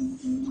Hajiya, zan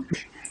yi.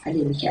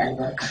 Allah miki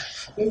albarka.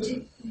 Kin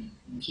ji?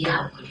 Ki yi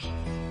haƙuri.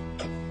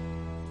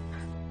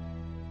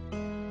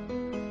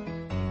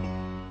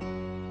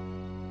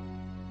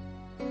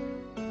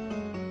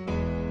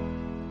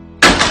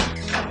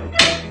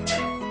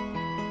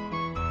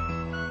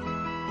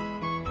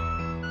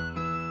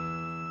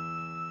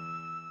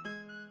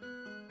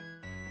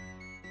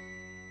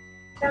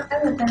 Dan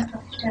Allah ta ka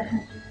fita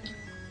hannu.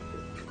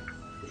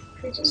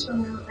 Ka ji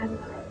tsoron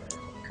Allah.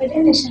 Ka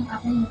daina shan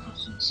abin da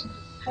kake sha.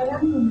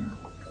 Haramun na.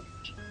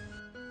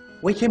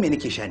 Wai ke me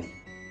nake sha ne?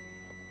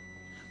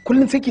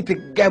 Kullum sai ki ta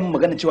gaya min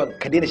magana cewa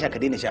ka daina sha ka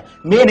daina sha.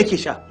 Me nake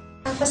sha?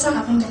 Ka fa san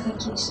abin da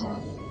kake sha.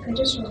 Ka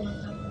ji tsoron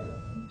Allah.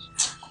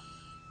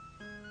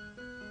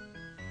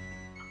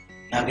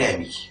 Na gaya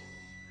miki.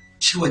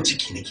 Ciwon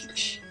ciki nake da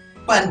shi.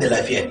 Ba ni da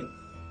lafiya ne.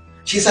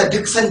 Shi yasa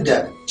duk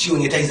sanda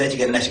ciwon ya tashi zaki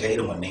ga na shiga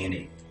irin wannan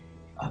yanayi.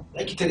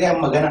 Za ki ta gaya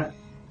min magana.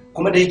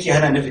 Kuma da yake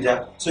hana na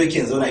fita so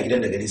yake zauna a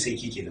gidan da gani sai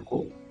kike da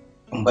ko?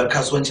 In bar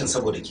kasuwancin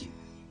saboda ke.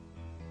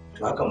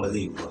 To hakan ba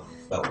zai yi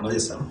ba kuma zai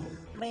samu.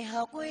 Mai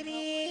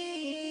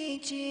haƙuri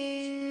ce,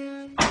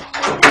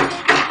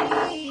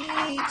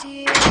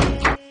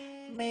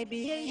 mai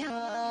biyayya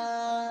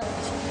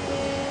ce.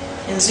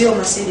 Yanzu yau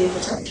ma sai da ya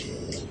fita?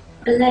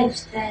 Allah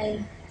ya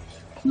yi.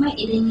 Kuma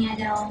idan ya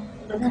dawo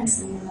ba zan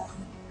sani ba.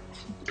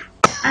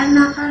 An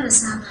na fara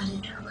sama da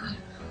duka.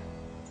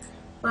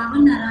 Ba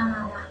wannan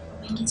ramawa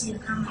Ubangiji ya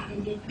kama da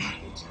laifin da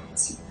ke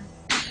ci.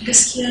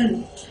 Gaskiya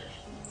ne.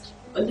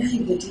 Wallahi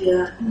Badiya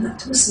ina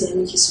tausaya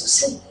miki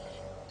sosai.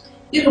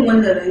 Irin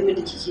wannan rayuwar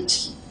da kike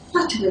ciki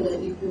ba ta da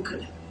daɗi ko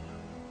kaɗan.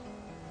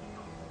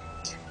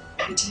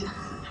 Badiya,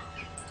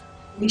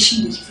 wai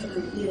shi da ki faɗa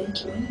da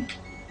iyayenki wani?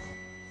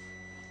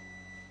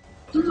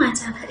 In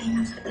mata kaɗai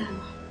na faɗa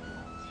ma,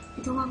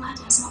 ita ma ba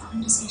ta son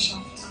abin da zai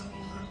shafi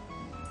aure.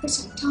 Ta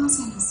ce ta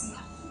masa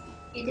nasiha.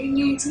 Idan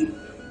ya ji,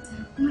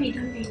 kuma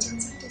idan bai ji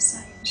za ta sa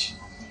ya mishi.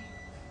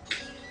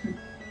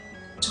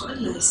 To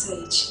Allah ya sa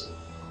ya ci.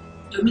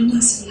 Domin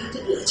Nasir ya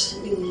daɗe a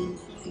cikin irin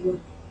rayuwa.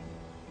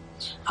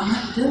 Amma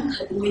idan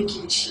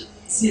haɗuwarki da shi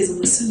zai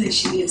zama sallar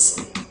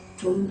shiryarsa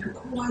domin fi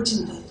kowa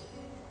jin daɗi.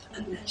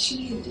 Allah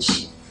shirya da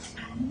shi.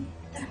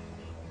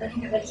 Bari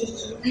na baki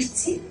ki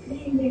bacci.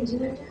 Ne ji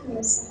wata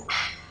Hausa.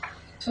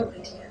 To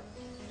gajiya.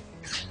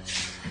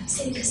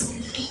 Sai da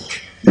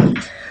safe.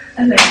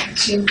 Allah ya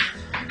ce mu.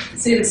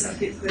 Sai da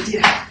safe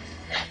gajiya.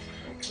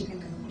 Ki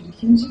dinga hakuri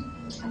kin ji?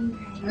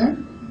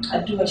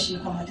 Addu'a shi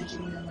kamata ki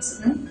dinga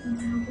masa.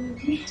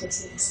 To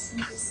sai da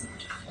safe.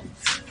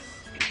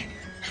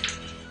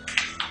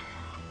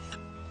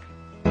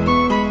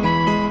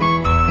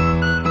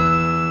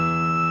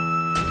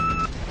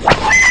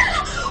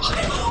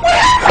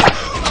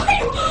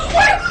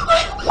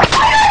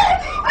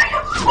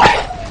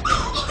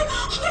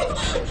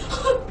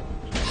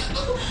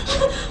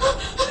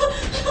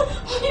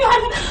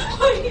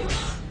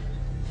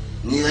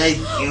 Ni za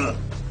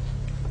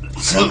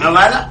ki san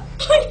amana?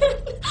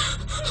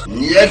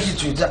 Ni za ki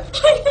cuta?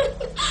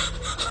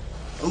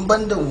 In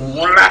ban da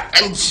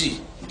wulaƙanci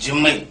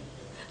jimai.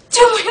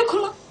 Jimai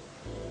kuma?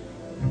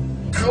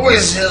 Kawai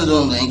sai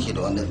yanzu da yanke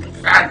da wanda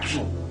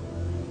ƙato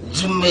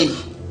jimai.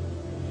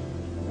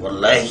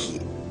 Wallahi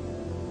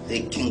sai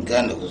kin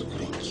gane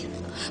kuskuren ki.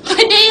 Ba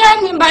dai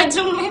ya ne ba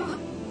jimai ba.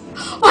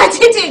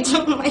 Wace ce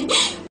jimai?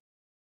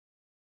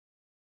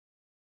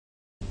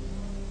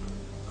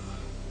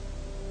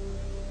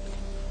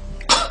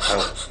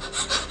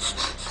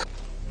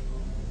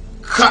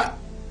 Ka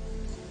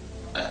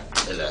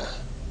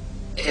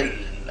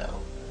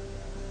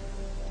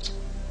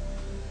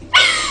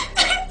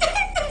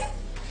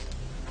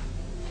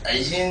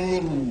ashe ni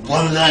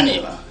banza ne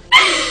ba.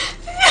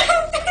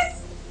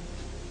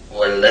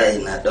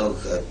 Wallahi na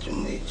ɗauka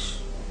jimai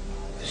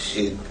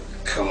shi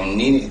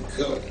kamanni ne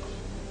kawai.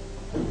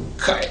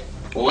 Kai,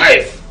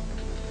 wife,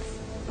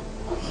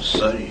 I'm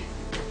sorry.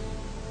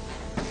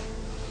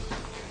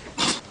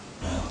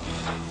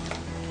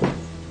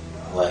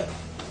 Wife,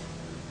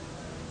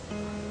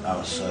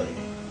 I'm sorry.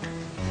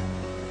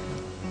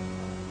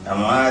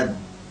 Amma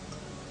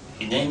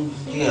idan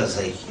kika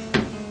saki,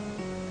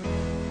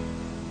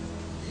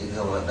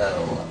 kika faɗa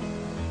wa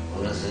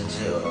wasu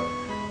cewa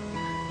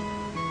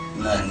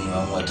na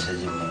neman wata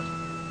jimai,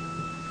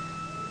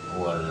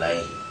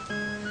 wallahi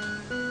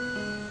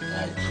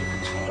na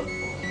cutar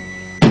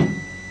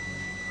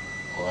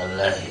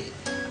wallahi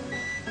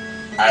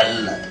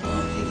Allah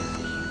in kika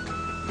saki.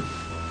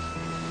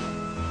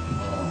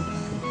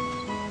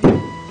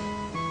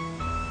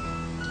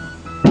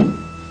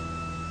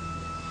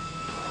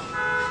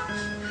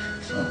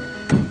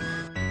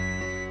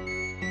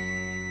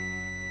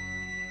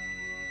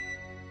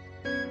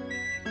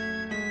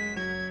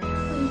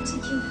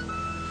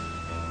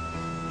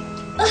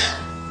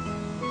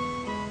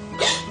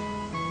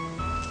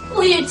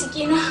 Wayo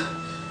cikina,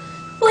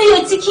 wayo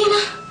cikina.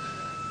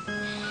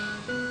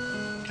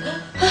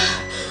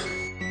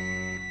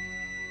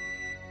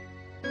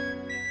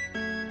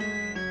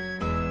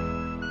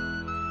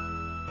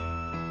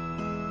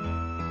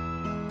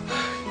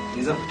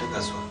 Ni zan fita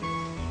kasuwa.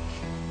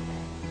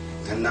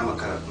 Dan na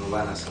makara kuma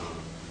ba na son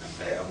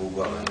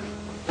abubuwa ba.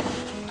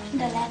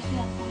 Da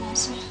lafiya kuma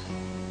so.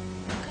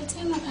 Ka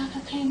taimaka ka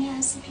kai ni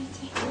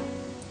asibiti.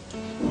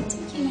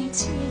 Cikina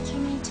ciwo yake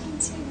mai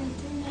tunci da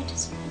dinga da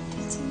su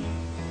da jini.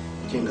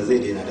 Kin ga zai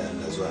daina da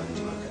Allah zuwa an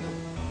jima kaɗan.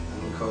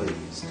 An kawai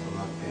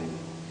stomach pain.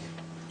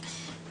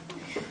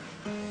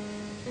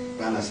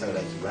 Ba na son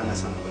raki, ba na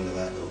son abin da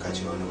za a ɗauka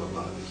cewa wani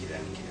babban abu ke da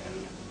miki da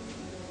Allah.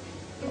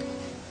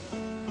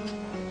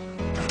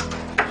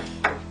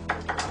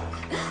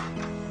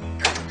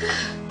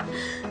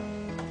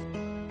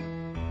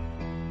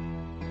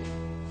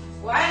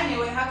 Waye ne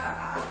wai haka?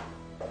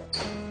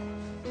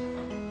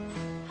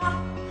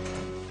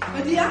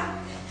 Badiya?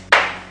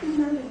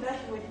 Inna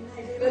lillahi wa inna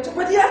ilaihi raji'un.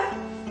 Badiya?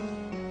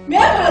 Me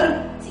ya faru?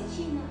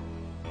 Cikina.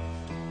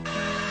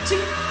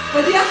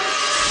 Badiya?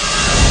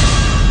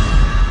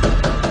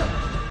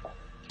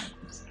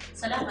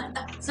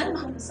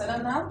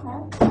 Salama.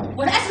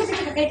 Wani asibiti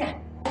kika kai ta?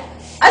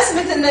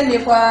 Asibitin nan ne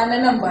fa na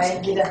nan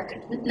bayan gida.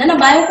 Na nan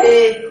bayan ku?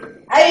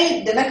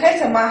 Ai da na kai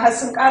ta ma har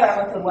sun kara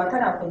mata ruwa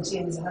tana kwance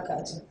yanzu haka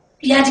a can.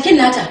 Ya jikin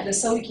nata? Da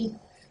sauki.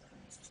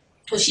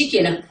 To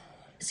shikenan.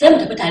 Sai mu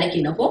tafi tare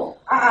kenan ko?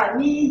 A'a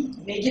ni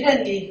mai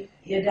gidan ne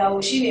ya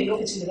dawo shine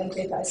lokacin da zan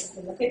kai ta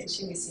asibiti na kai ta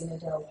shine sai na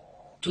dawo.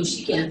 To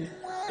shikenan.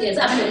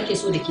 Yanzu abin da nake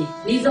so da ke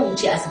ni zan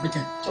wuce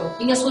asibitin.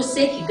 In ya so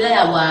sai ki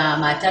gaya wa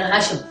matar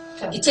Hashim.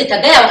 Ki ce ta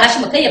gaya wa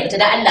Hashim kai ya fita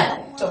da Allah.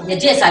 Ya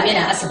je ya same ni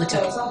a asibitin.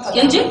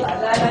 Kin ji?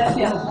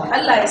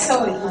 Allah ya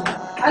sauye.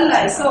 Allah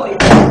ya sauye.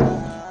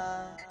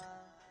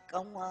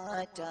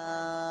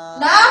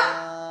 Na?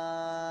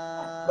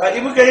 Ba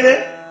ni muka yi ne?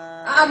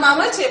 A'a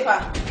mama ce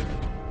fa.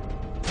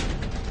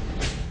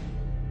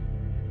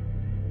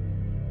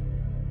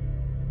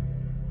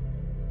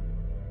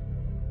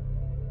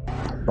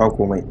 Ba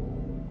komai.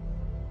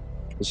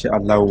 Insha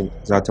Allah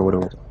za ta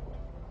warware.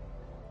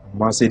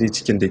 Amma sai dai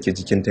cikin da ke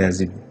jikinta ya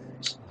zubi.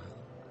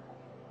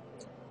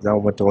 Za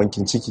mu mata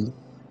wankin ciki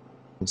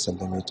mu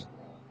sallame ta.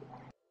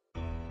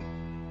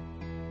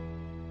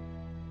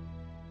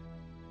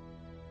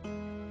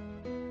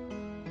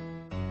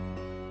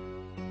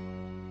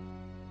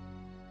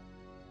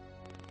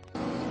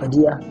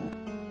 Fadiya,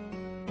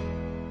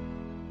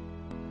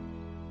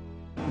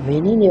 me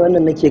menene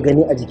wannan nake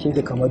gani a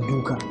jikinki kamar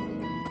duka?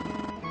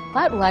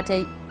 Faduwa ta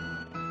yi.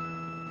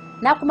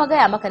 Na kuma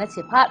gaya maka na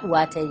ce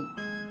faduwa ta yi.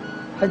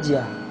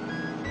 Hajiya,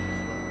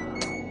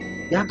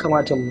 ya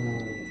kamata mu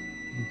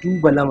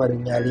duba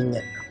lamarin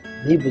yarinyar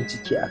nan, mu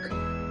bincike a kai.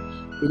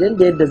 Idan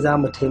da yadda za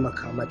mu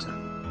taimaka mata,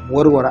 mu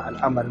warware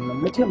al'amarin nan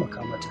mu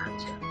taimaka mata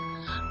Hajiya.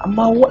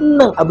 Amma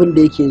wannan abin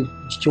da yake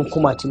jikin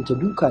kumatinta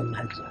duka ne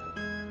Hajiya.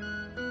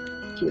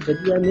 Ke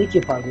Badiya me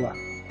yake faruwa?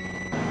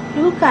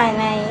 Duka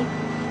na yi.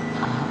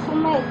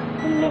 Kuma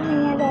kullum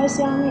in ya dawo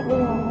sai mai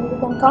irin wannan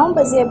dukan kawai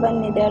ba zai bar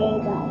ni da rai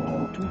ba.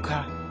 Duka?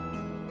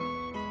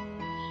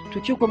 To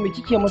ke kuma me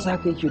kike masa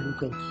haka yake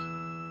dukanki?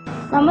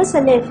 Ba masa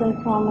laifin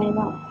komai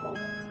ba.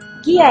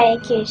 Giya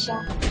yake sha.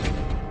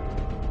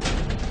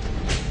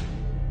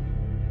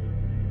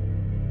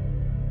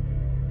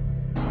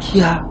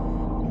 Giya?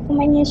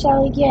 Kuma in ya sha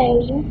giya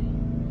yanzu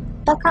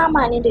ta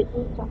kama ni da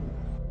duka.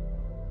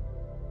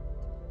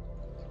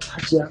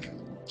 Hajiya,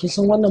 kin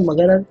san wannan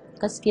maganar?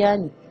 Gaskiya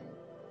ne.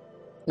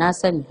 Na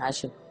sani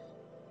Hashim.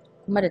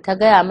 Kuma da ta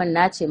gaya min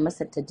na ce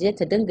masa ta je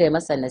ta dinga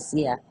masa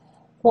nasiha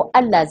ko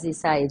Allah zai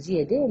sa ya ji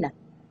ya daina.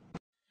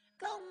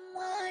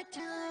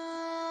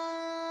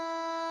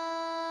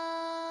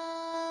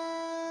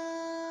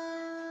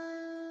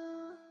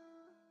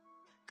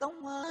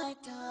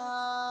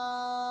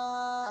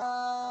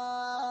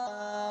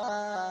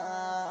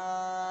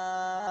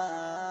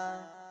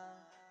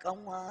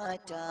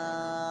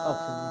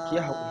 Ki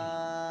haƙuri.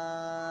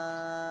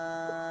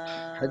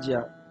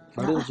 Hajiya,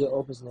 bari in je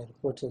ofis na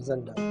rikotin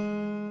zan da.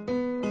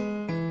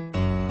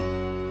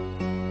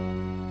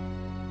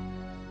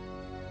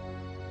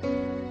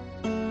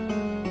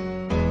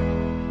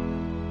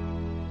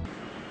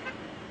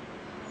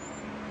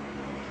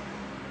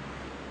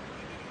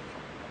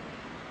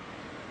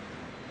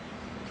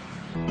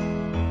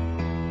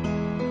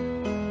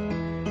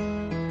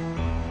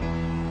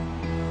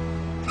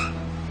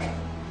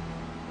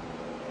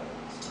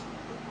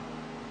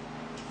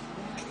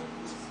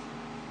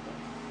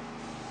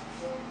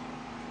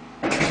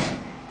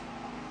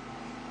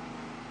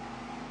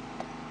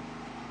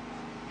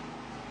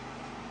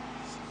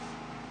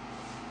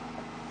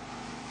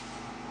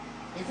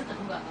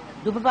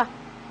 Dubi ba.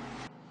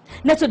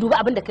 Na ce dubi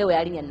abin da kai wa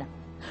yarinyar nan.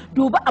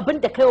 Dubi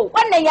abin da kai wa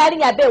wannan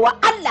yarinya baiwa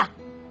Allah.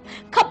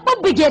 Ka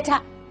bubbuge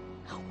ta.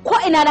 Ko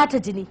ina na ta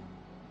jini.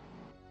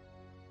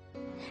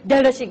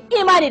 Da rashin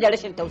imani da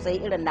rashin tausayi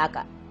irin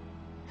naka.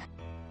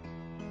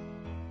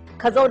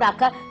 Ka zauna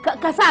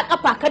ka sa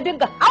kafa ka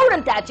dinga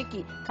hauranta a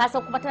ciki. Ka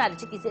san kuma tana da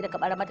ciki sai da ka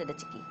bara mata da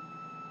ciki.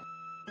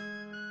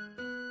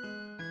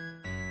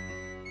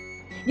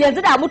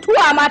 Yanzu da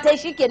mutuwa ma ta yi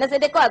shi kenan sai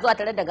dai kawai zuwa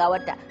tare da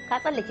gawarta. Ka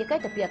tsallake kai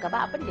tafiya ka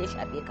ba abin da ya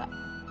shafe ka.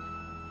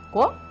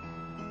 Ko?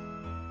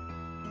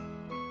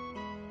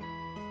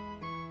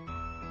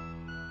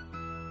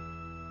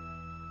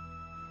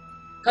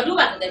 Ka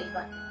duba ka gani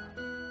ba.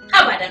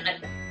 Haba dan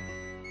Allah.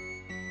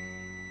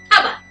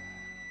 Haba.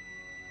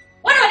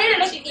 Wani ne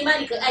rashin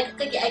imani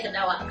kake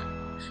aikatawa haka.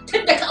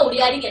 Tun da ka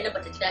auri yarinyar nan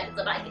bata ji daɗin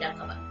zama a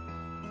gidanka ba.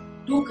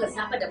 Dukan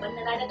safa daban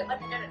na rana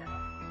daban na dare daban.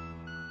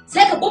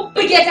 Sai ka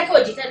bubbuge ta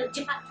kawai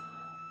jifa.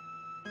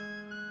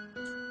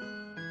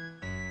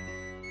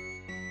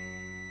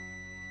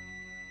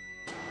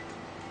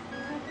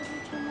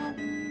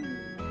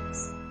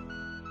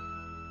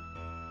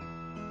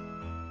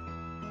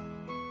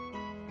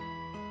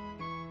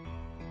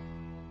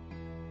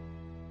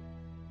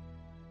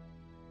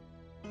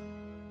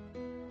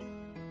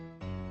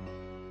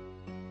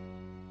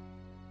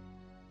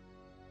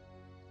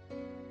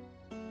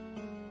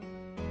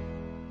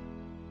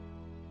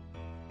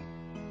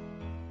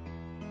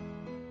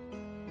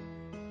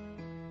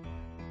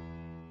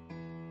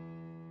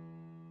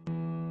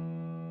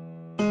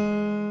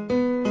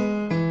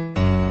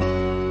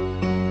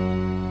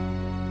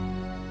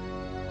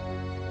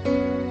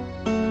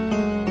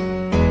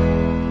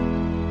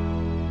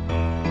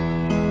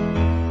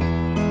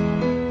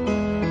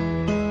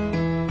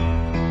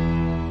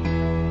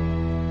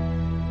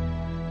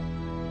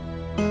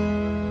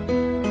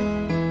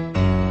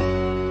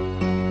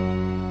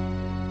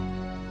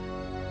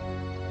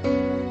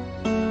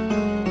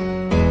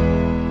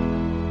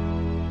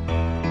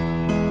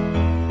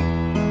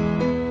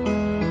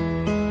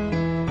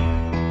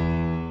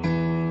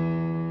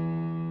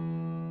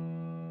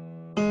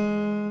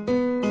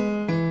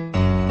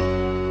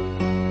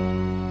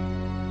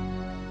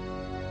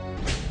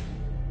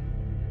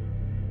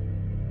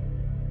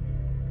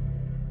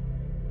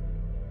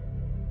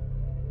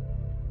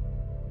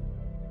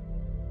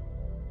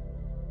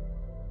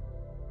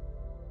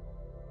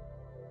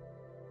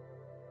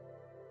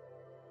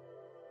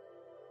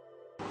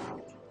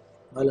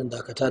 Malam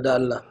dakata da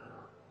Allah.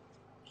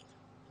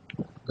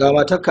 Ga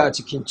matarka a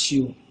cikin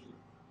ciwo.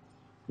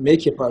 Me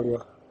yake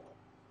faruwa?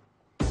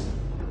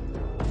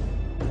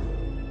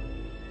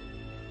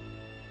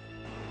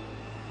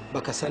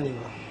 Baka sani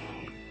ba.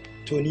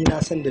 To ni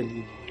na san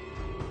dalili.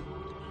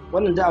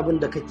 Wannan da abin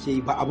da kake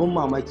yi ba abin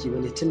mamaki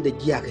bane tunda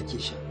giya kake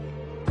sha.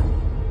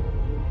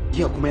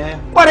 Giya kuma yaya?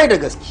 Kwarai da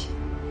gaske.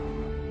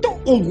 Duk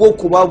unguwar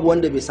ku babu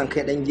wanda bai san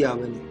kai dan giya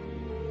bane,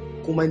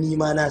 kuma ni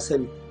ma na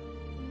sani.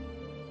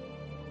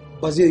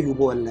 Ba zai yiwu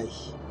ba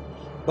wallahi.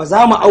 Ba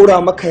za mu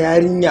aura maka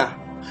yarinya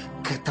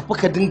ka tafi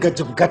ka dinga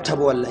jibgata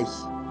ba wallahi.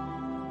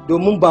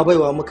 Domin ba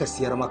baiwa muka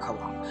siyar maka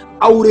ba,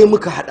 aure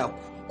muka haɗa ku,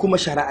 kuma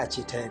shari'a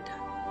ce ta yadda.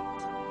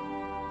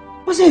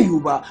 Ba zai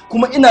yiwu ba,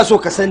 kuma ina so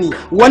ka sani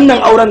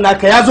wannan auren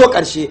naka ya zo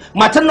ƙarshe.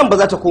 Matan nan ba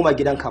za ta koma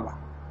gidanka ba,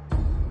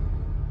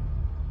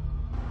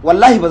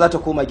 wallahi ba za ta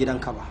koma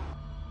gidanka ba.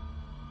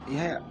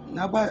 Yaya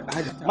na ba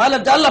Haji.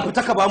 Malam da Allah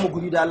fita ka ba mu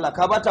guri da Allah,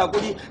 ka ba ta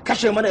guri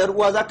kashe mana yar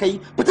uwa za ka yi.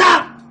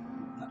 Fita!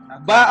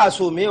 Ba a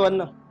so me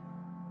wannan?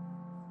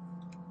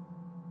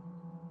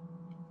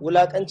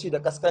 Wulaƙanci da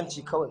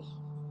kaskanci kawai.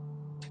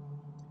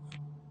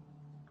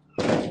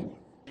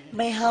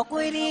 Mai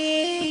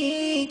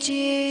haƙuri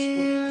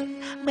ce,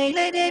 mai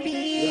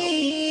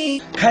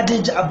ladabi. Ka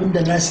dai ji abin da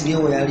Nasir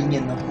yawa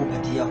yarinyar nan ko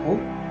Badiya ko?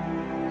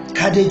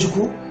 Ka dai ji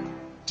ko?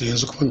 To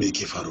yanzu kuma me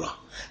yake faruwa?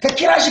 Ka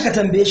kira shi ka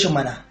tambaye shi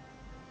mana.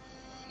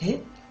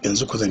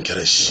 Yanzu ku zan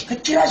kira shi. Ka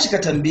kira shi ka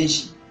tambaye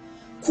shi.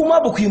 Kuma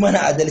ba ku yi mana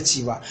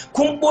adalci ba,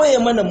 kun ɓoye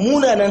mana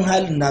munanan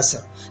halin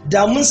Nasir.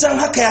 Da mun san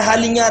haka ya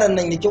halin yaron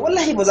nan yake,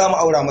 wallahi ba za mu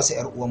aura masa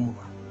 'yar uwanmu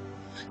ba.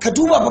 Ka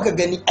duba fa ka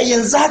gani, a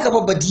yanzu haka ba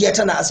Badiya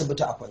tana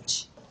asibiti a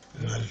kwanci.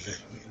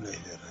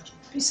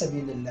 Fi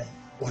sabilillahi.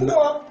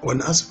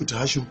 Wani asibiti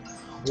Hashim?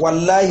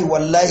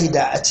 Wallahi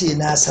da a ce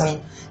na san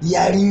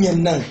yarinyar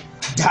nan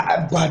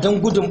da ba don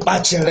gudun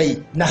bacin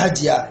rai na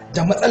Hajiya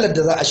da matsalar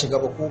da za a shiga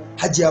ba, ko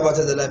Hajiya ba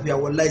ta da lafiya,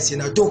 wallahi sai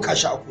na doka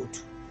shi a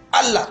kotu.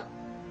 Allah.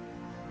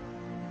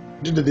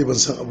 Duk da dai ban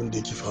san abin da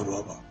yake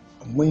faruwa ba,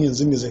 amma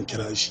yanzu ne zan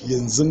kira shi,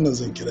 yanzu nan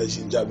zan kira shi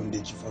in ji abin da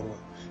yake faruwa.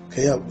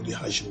 Ka yi haƙuri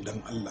Hashim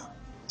dan Allah.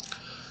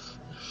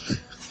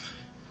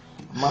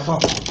 Amma fa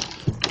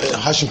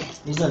Hashim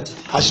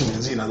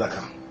yanzu ina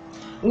zaka?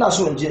 Ina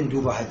so in je in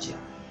duba Hajiya.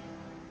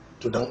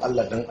 To dan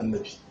Allah dan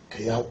Annabi ka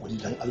yi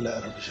haƙuri dan Allah ya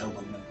rabu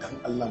shagon nan, dan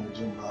Allah mu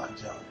je mu ba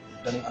Hajiya,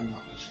 dan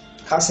Allah.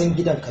 Ka san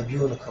gidan ka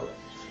biyo ni kawai.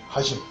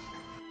 Hashim.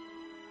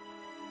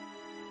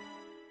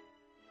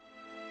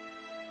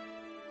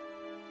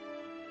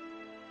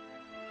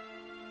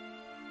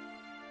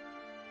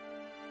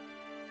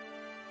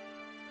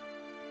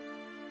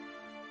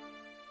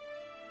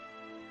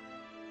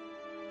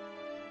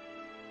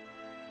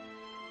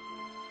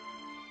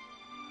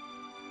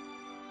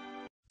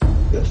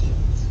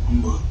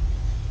 Amma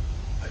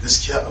a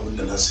gaskiya abin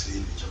da Nasiru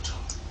ya kyauta,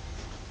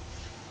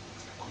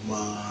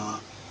 kuma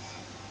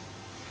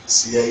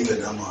sai ya yi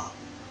nadama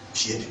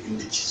fiye da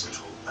inda ke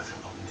zato a kan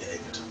abin da ya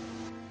aikata.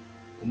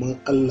 Kuma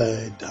Allah ya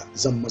yarda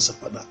zan masa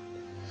faɗa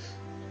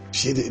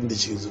fiye da inda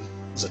ke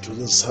zato,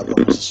 zan saba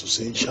masa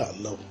sosai insha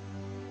Allah.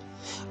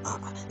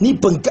 Ni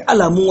ban ga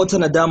alamun wata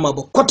nadama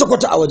ba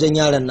kwata-kwata a wajen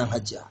yaron nan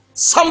Hajiya.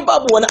 San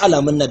babu wani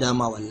alamun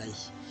nadama wallahi.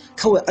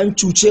 Kawai an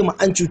cuce mu,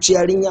 an cuci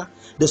yarinya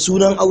da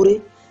sunan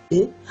aure.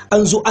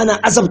 An zo ana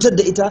azabtar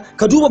da ita.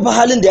 Ka duba fa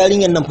halin da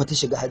yarinyar nan fa ta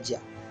shiga Hajiya.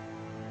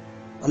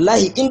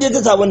 Wallahi in dai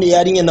ta wannan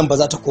yarinyar nan ba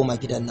za ta koma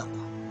gidan nan ba,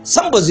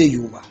 san ba zai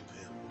yiwu ba.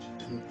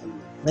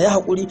 Na yi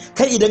haƙuri,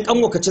 kai idan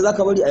kanwa ka ce za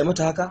ka bari a yi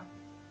mata haka?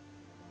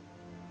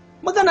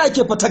 Magana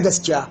ake fa ta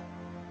gaskiya.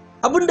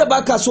 Abinda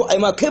ba ka so a yi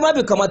ma kai ma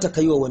bai kamata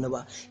ka yi wa wani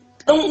ba.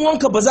 Ɗan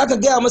uwanka ba za ka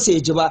gaya masa ya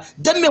ji ba,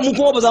 dan me mu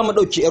kuma ba za mu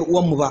ɗauki 'yar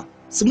uwanmu ba.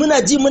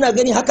 Muna ji muna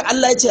gani haka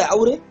Allah ya ce a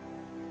aure?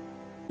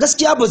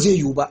 Gaskiya ba zai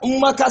yiwu ba, in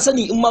ma ka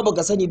sani in ma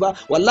baka sani ba,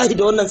 wallahi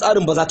da wannan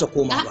tsarin ba za ta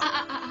koma ba.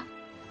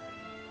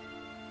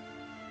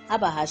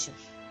 Haba Hashim,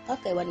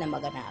 kai wannan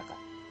magana haka.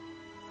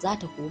 Za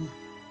ta koma.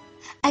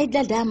 Ai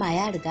ladama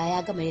ya riga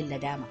ya gama yin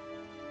ladama.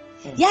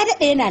 Ya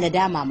daɗe yana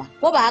ladama ma,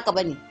 ko ba haka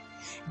bane?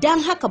 Dan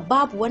haka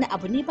babu wani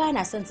abu, ni ba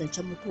na son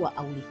zancen mutuwa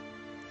aure.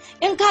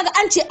 In kaga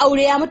an ce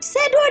aure ya mutu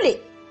sai dole.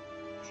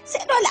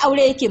 Sai dole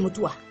aure yake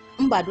mutuwa.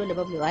 In ba dole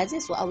ba mai zai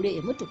so aure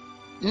ya mutu.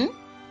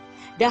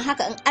 Don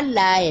haka in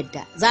Allah ya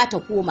yarda za ta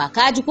koma,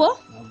 kaji ko?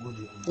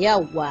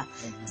 Yawwa,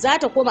 za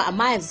ta koma,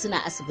 amma yanzu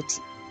suna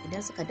asibiti.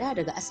 Idan suka dawo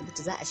daga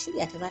asibiti za a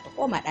shirya ta, za ta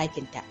koma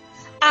ɗakinta,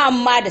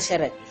 amma da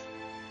sharaɗi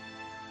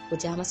ku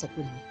ja masa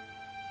kunne,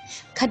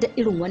 kada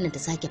irin wannan ta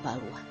sake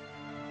faruwa.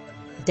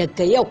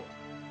 Daga yau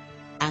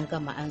an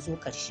gama, an zo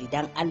ƙarshe.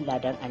 Dan Allah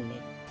dan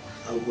Annabi.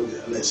 Na gode,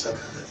 Allah ya saka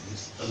da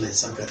Allah ya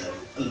saka da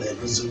Allah ya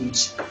bin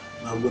zumunci.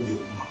 Na gode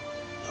umma.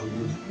 Na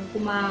gode.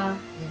 Kuma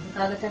yanzu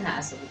kaga tana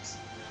asibiti.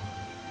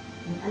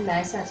 In Allah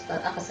ya sa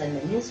aka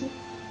sallame su,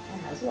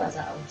 tana zuwa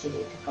za a wuce da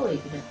ita kawai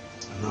gidan.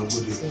 Na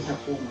gode. Sai ta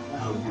koma.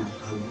 Na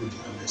gode,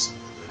 Allah ya saka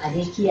da. A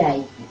dai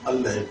kiyaye.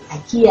 Allah ya. A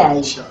kiyaye.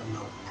 Insha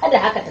Allah. Kada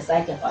haka ta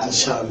sake faruwa.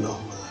 Insha Allah.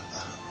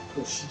 To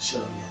shi. Insha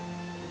Allah.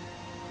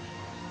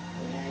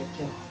 Ya yi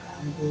kyau,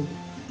 an gode.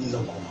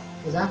 Zan koma.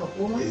 Ko za ka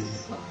koma?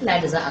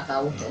 Ina da za a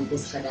kawo ta inda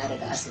suka dawo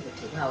daga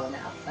asibiti, ba wani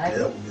abu.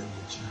 Ya buɗe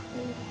muci.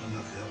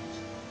 Allah ka yawo.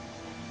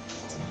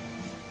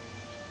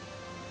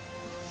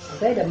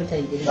 Kai da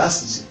mutane gidan. Za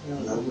su ji.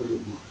 Na gode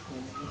umma.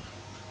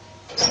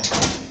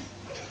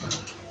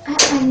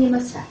 An yi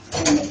masa.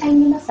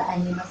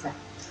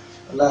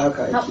 Allah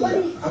haka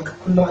ake, haka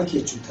kullum ake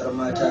cutar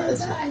mata a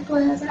ji.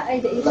 Za a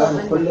yi da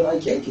ita. Kullum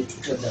ake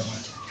cutar da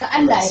mata. ka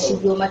Allah ya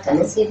shigo mata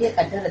sai dai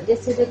kaddara dai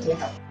sai dai ta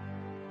hau.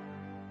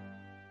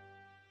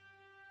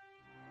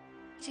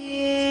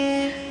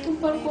 Tun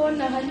farko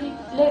wannan hali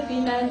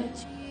laifina ne,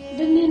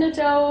 duk ni na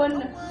jawo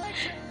wannan.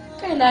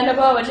 Kaina na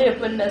ba wa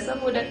laifin nan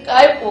saboda ka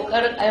yi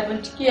ƙoƙarin a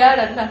binciki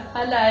yaron nan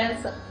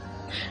halayensa.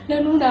 Na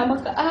nuna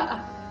maka a'a,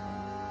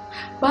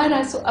 ba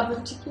na so a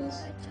bincike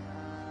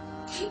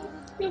su.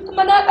 Ni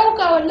kuma na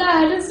ɗauka wallahi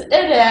halinsu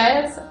ɗaya da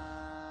yayansa.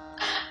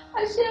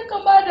 Ashe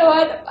kama da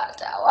wani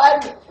ɓatawa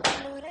ne.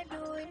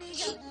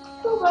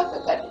 To ba ka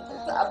gani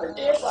ta abin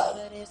da ya faru.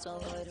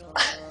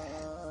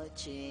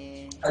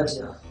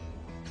 Ajiya.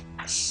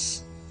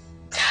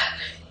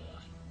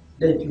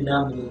 Laifi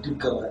na mu ne duk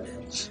gaba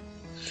ɗaya.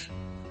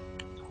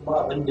 Kuma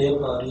abin da ya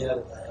faru ya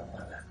riga ya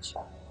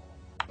faru.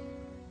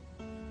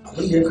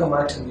 Abin da ya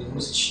kamata mu yi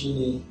musu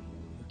shine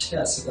mu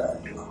taya su da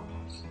addu'a.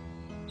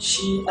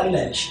 Shi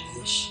Allah ya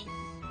shirye shi.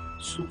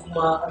 Su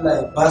kuma Allah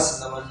ya ba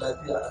su zaman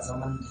lafiya a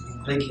zaman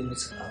da ya rage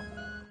musu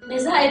abu. Me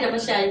za a yi da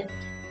mashayi?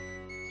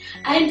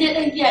 Ayin dai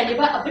ɗan giya ne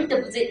ba abin da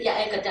ba zai iya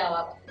aikatawa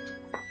ba.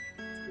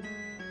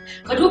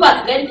 Ka duba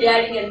ka gani da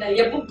yarinyar nan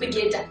ya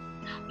bubbuge ta,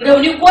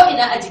 rauni ko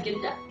ina a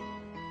jikinta.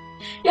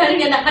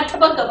 Yarinyar nan har ta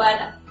ban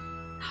gabana,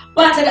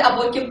 ba ta da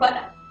abokin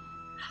faɗa.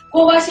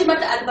 Kowa shi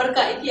mata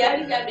albarka ita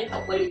yarinya mai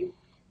haƙuri.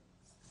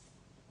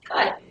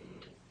 Kai.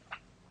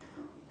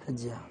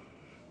 Hajiya.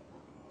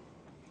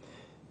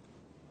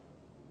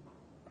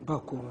 Ba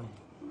komai.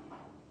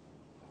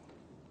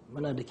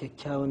 Muna da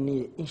kyakkyawan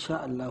niyya insha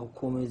Allah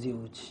komai zai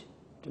wuce.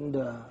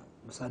 Tunda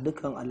bisa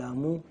dukkan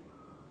alamu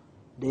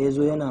da ya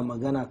zo yana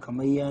magana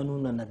kamar ya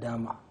nuna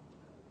nadama.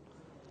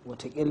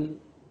 Wataƙil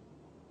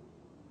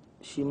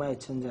shi ma ya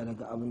canja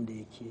daga abin da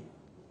yake.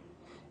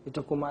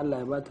 Ita kuma Allah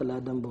ya bata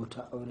ladan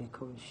bauta aure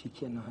kawai shi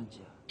kenan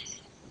Hajiya.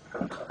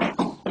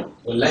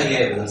 Wallahi ya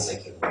yi zan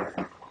sake ba.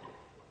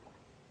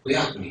 Ku yi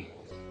haƙuri.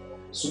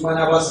 Su ma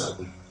na ba su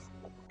haƙuri.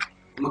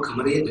 Kuma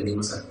kamar yadda ne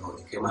masa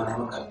alƙawari kai ma na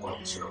maka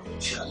alƙawarin cewa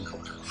insha Allah ka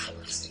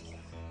fara sake.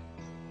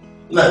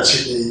 Ina ce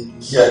dai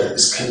giya da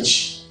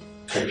iskanci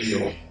ka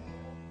biyo.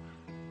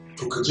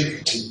 To ka je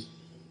ka yi.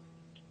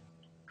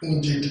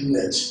 In dai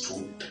duniya ce to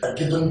a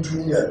gidan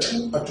duniya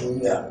tun a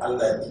duniya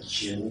Allah ne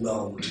ke nuna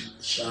wa mutum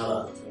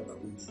ishara a kan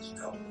abin da ke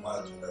kawo kuma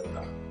a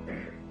duniya.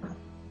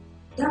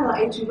 Dama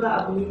ai tuba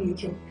abu ne mai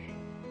kyau.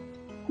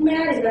 Kuma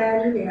ya riga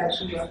ya nuna ya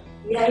tuba,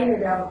 ya yi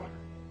nadama.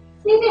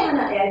 Ni dai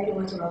hana a yaƙi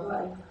mata ba ba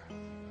a yi.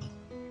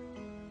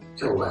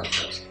 Kyau ba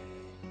ta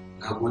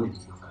na gode da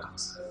kin fara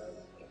masa.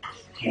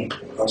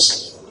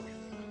 Hamsa,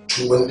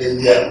 tuban da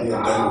ya yi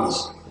gane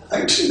shi.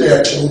 Ai tun da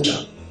ya ci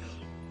wuta,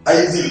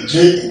 ai zai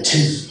je ita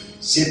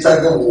sai ta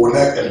gama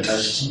wulaƙanta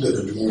shi tun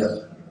daga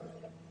duniya.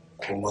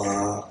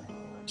 Kuma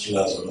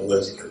kina zaune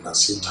za ki kalla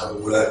sai ta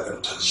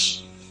wulaƙanta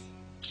shi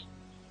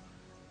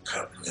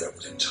kafin ya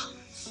gudunta.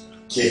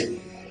 Ke,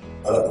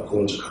 ana ɗaukar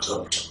wanda ka ta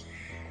mutum.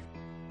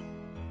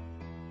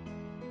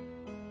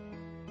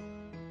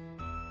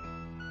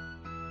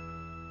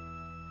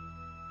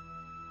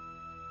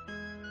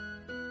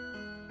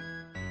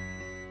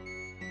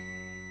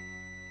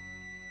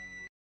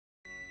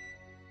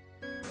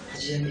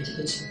 Hajiya me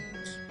kika ce?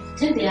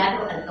 Tun da ya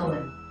ɗau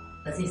alƙawari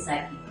ba zai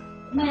sake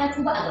kuma ya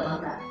tuba a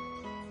gaban ka.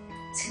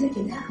 Sai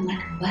nake da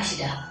kamata mu bashi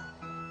dama.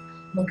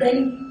 Mu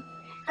gani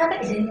haka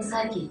idan ya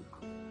sake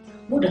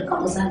mu da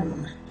kanmu za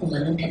mu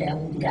umarnin ta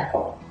dawo gida.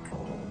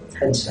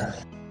 Hajiya.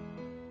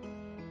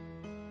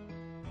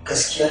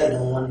 Gaskiya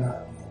idan wannan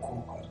abu ya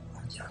koma faru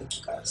Hajiya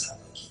kake ƙara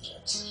samun keke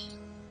a ciki.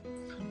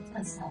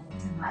 Zan samu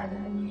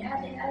ma'adanin ya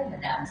da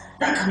dama.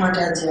 Ya kamata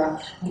Hajiya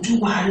mu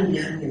duba halin da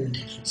yarinyar da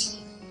take ciki.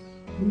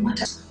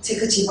 Mata sai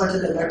ka ce ba ta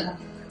da gata.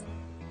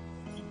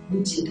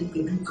 Miji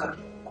dinga duka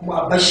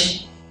kuma a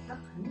bashi.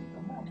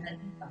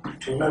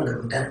 To nan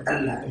gaba dan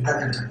Allah in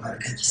hakan ta faru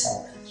kake sa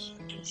baki.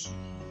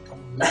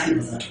 Wallahi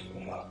ba za ta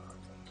koma.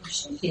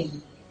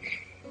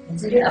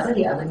 Yanzu dai a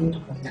bari a bane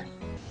tukunna.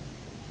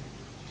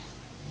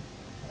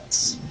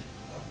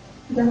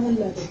 Dan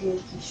Allah da biyar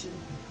ki shiru.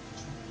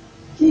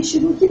 Ki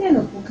shiru ki daina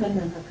kukan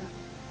nan haka.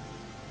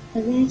 Ba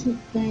za ki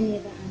gane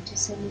ba Aunty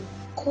Salma.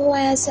 Kowa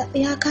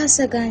ya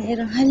kasa gane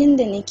irin halin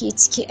da nake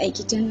ciki a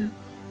gidan nan.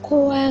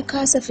 Kowa ya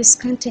kasa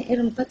fuskantar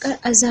irin bakar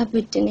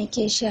azabar da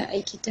nake sha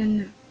a gidan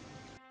nan.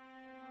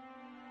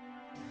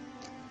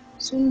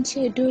 Sun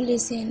ce dole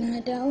sai na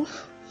dawo.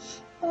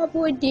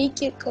 Babu wanda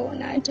yake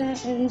ƙaunata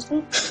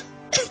yanzu.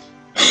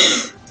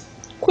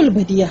 Kul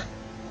Badiya,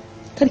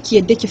 karki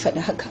yadda ki faɗi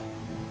haka.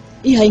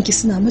 Iyayenki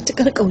suna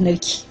matuƙar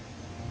ƙaunarki.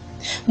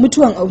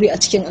 Mutuwan aure a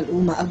cikin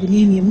al'umma abu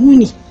ne mai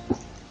muni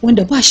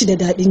wanda ba shi da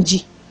daɗin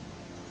ji.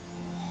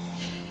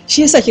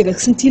 Shi yasa kiga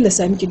sun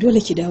tilasta miki dole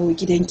ki dawo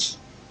gidanki.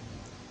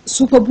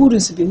 Su fa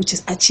burinsu bai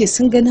wuce a ce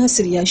sun ga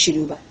Nasir ya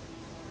shiru ba.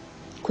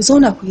 Ku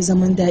zauna ku yi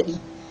zaman daɗi.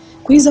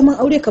 Ku yi zaman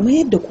aure kamar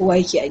yadda kowa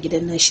yake a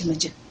gidan nashi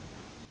mijin.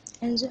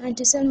 Yanzu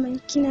Aunty Salma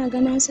kina ga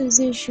Nasir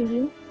zai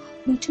shiru?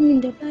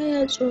 Mutumin da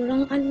baya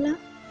tsoron Allah,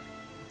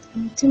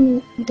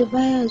 mutumin da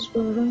baya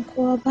tsoron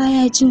kowa,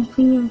 baya jin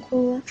kunyan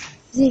kowa,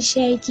 zai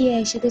sha giya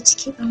ya shiga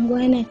cikin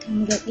anguwa yana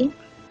tangaɗe.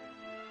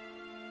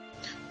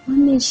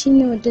 Wannan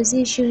shine wanda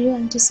zai shiryu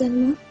Aunty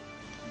Salma?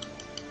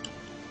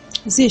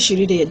 zai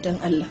shiri da yardan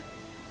Allah.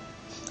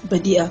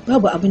 Badi'a,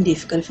 babu abin da ya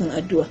fi ƙarfin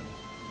addu'a.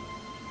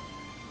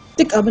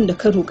 Duk abin da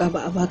ka roƙa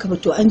ba a baka ba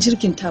to an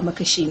jirkinta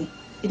maka shi ne.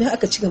 Idan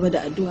aka ci gaba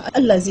da addu'a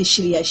Allah zai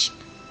shirya shi.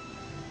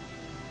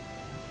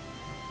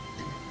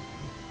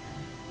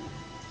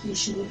 Ki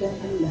shiru dan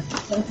Allah,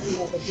 dan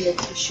Allah Badi'a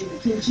ki shiru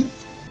kin ji?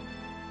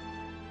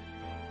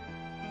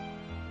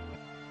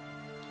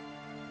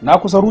 Na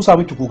kusa rusa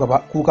miki kuka ba.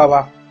 Kuka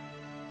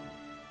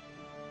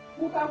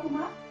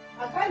kuma?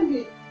 Akan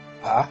me?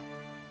 A'a.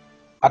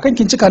 Akan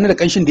kin cika ni da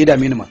kanshin da ya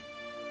dame ni ma.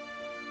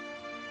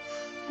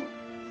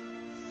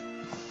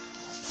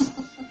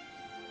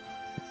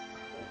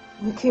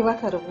 Mu kai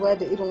baka rabuwa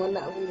da irin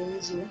wannan abin da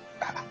miji na?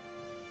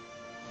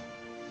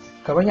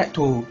 Kaban ya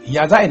to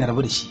ya za a yi na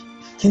rabu da shi?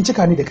 Kin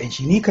cika ni da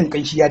kanshi, ni kan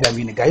kanshi ya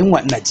dame ni ga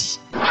yunwa ina ji.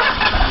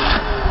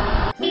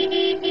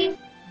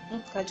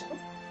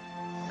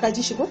 Ka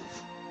ji shi ko?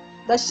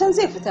 Da shi can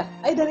zai fita,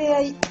 ai dare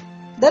yayi.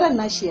 Daren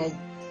nashi yayi.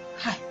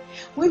 Hai,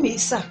 wai me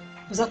yasa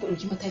ba za ku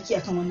ɗauki mataki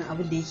akan wannan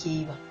abin da yake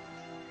yi ba?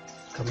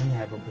 Kamar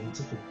ya babban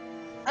ciki.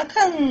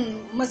 Akan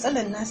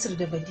matsalar Nasir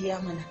da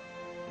Badiya mana.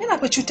 Yana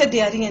fa cutar da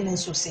yarinyar nan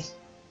sosai.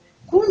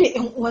 Ku ne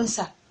ƴan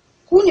uwansa,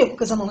 ku ne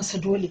kuka zama masa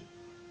dole.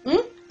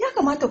 Ya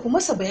kamata ku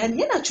masa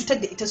bayani, yana cutar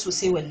da ita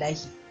sosai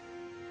wallahi.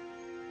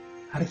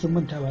 Har kin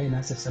manta waye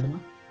Nasir Salma?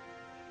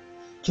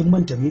 Kin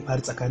manta me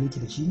faru tsakaninki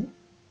da shi ne?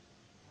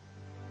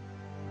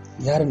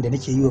 Yaron da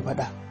nake yi wa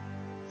faɗa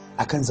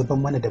akan zuban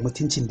mana da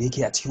mutuncin da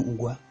yake a cikin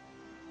unguwa,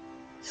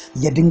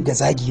 ya dinga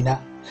zagi na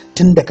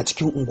tun daga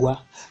cikin unguwa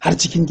har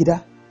cikin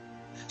gida,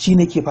 shi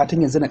ne ke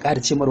fatan yanzu na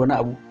ƙara ce mar wani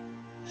abu.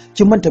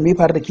 Kin manta me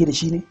faru da ke da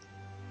shi ne?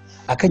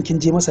 Akan kin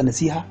je masa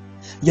nasiha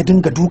ya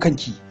dinga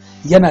dukanki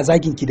yana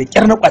zaginki da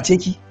ƙyar na ƙwace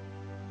ki,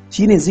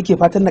 shi ne yanzu ke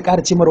fatan na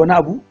ƙara ce mar wani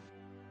abu?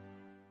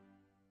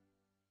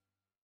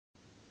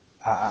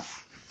 A'a,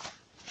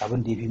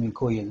 abin da ya fi min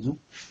kawai yanzu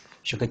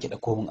shiga ki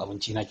ɗauko min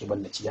abinci na ki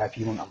ban ci, ya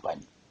fi min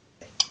amfani.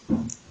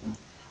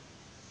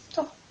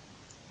 To,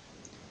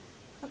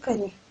 haka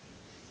ne.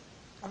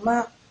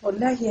 Amma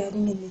wallahi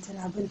yarinyar ne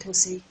tana bin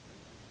tausayi.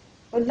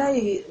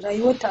 Wallahi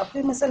rayuwarta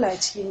akwai matsala a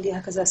cikin dai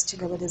haka za su ci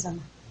gaba da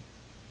zama.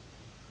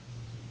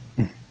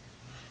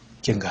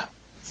 Kinga,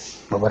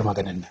 babar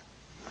maganan nan.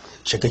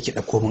 Shiga ki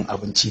ɗauko min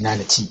abinci na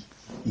ci,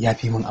 ya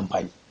fi min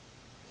amfani.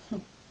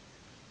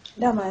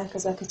 Dama yanka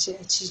za ka ce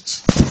a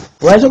cici.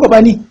 Wa ya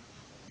ba ni?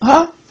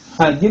 Ha?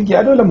 Ha, girki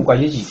a dole mu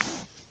kwashe shi.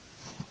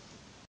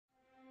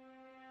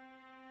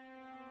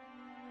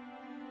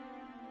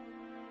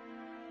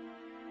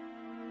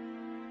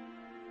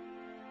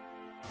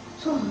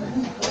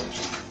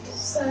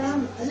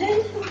 Salamu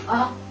alaikum.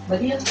 Ah,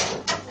 Badiya.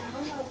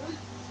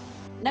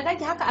 Na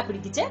ganki haka a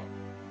firgice?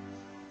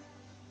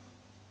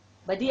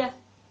 Badiya.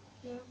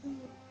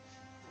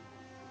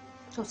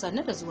 To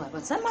sannu da zuwa,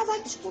 ban san ma za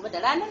ki shigo ba da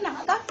ranar nan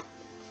haka?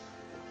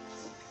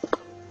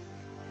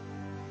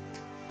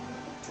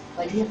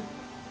 Badiya.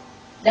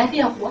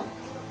 Lafiya kuwa?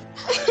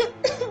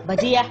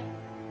 Badiya.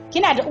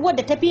 Kina da uwar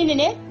da ta fi ni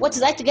ne? Wacce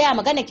za ki gaya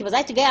magana ki ba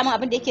za ki gaya min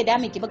abin da yake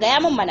damun ki ba, gaya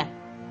min mana.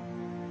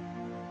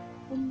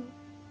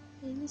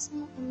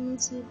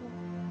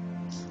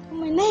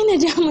 Kuma na yi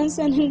nadaman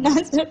sanin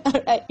Nasir a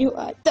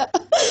rayuwata.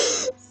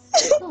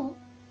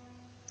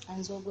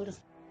 An zo gurin.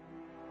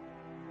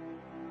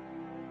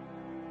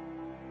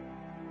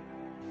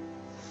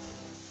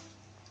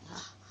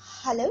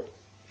 Hello?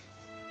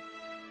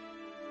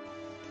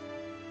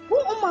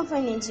 Kun umma fa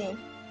ne je.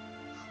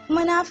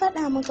 Kuma na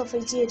faɗa maka fa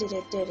jiya da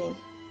daddare.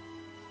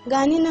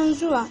 Gani nan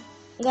zuwa,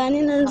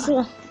 gani nan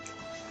zuwa.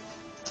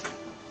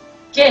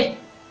 Ke,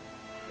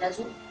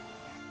 nazo.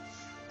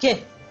 Ke,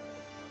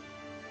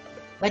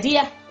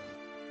 Badiya,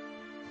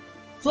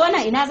 zo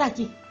nan ina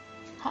zaki?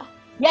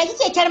 Ya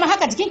kike kyarma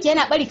haka jikinki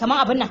yana bari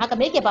kamar abin nan haka,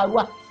 me yake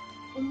faruwa?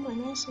 Umma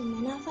na shi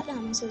na faɗa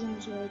masa zan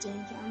zo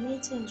wajen ki, amma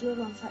yace yanzu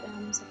ban faɗa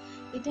masa.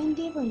 Idan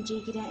dai ban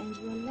je gida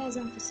yanzu wallahi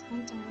zan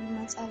fuskanta wani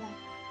matsala.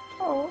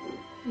 Oh,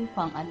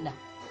 ikon Allah.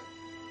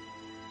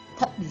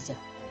 Tabbija.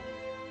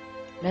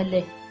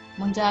 Lalle,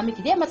 mun ja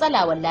miki dai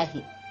matsala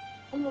wallahi.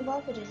 Umma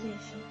ba ku da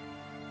laifi.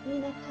 Ni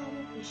na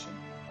kawo ku shi.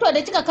 To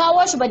da kika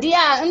kawo shi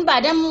Badiya, in ba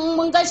dan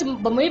mun gan shi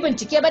ba mu yi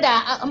bincike ba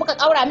da muka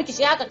kaura miki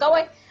shi haka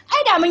kawai.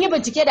 Ai da mun yi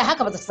bincike da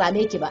haka ba ta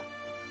same ki ba.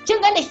 Kin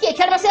ga da kike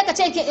kyarma sai ka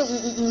ce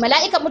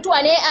mala'ikan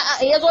mutuwa ne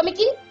ya zo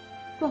miki?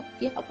 To,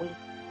 ki hakuri.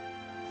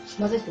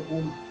 Maza ki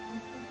goma.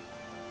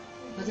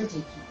 Maza je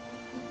ki.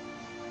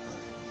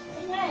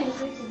 Ina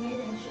yanzu ki ne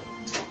da shi.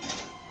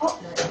 Oh,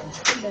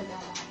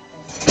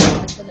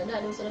 sallallahu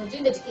alaihi wasallam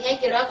jin da jikin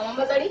yankin rawa kamar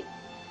matsari?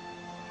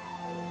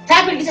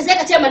 Ta firgita sai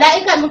ka ce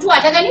mala'ikan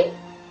mutuwa ta gani?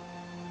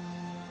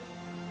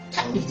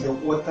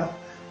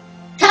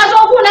 Ta zo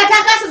huna ta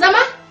kasa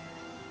zama?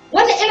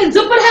 Wannan irin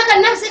zubbur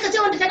hakan nan sai ka ce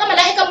wanda ta ga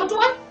mala'ikan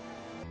mutuwa?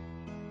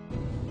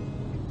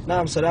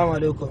 Na'am, salamu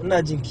alaikum,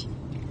 ina jinki.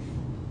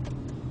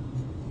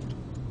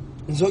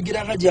 In zo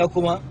gidan hajiya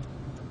kuma?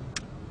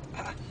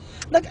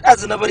 Na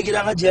kaɗa na bar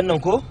gidan hajiyar nan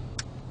ko?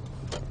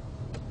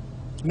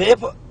 Me ya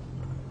fa?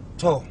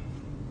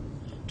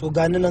 To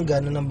gani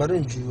nan bari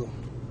in juyo.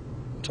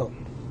 To,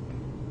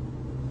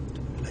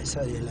 Allah ya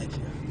sa ya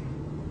lafiya.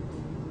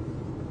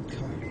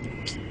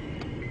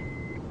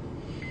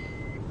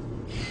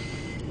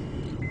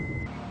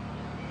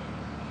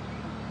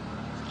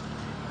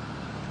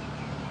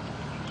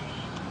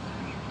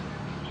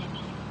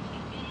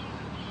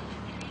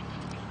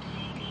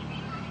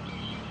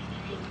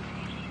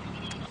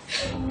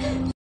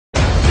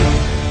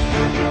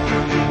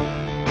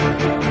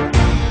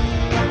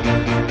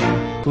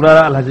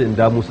 Sunana Alhaji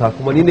Inda Musa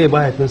kuma ni ne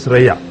mahaifin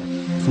Surayya.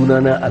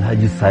 Sunana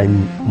Alhaji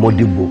Sani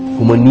Modibbo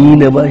kuma ni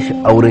na ba shi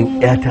auren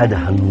 'yata da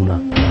hannuna.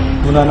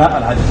 Sunana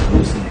Alhaji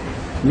Sunusi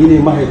ni ne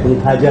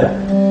mahaifin Hajara.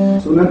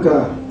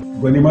 Sunanta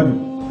Gwani Madu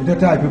ita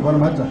ta haifi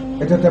Farmata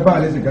ita ta ba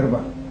Alhaji Garba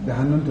da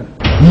hannunta.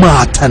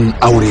 Matan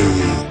aure.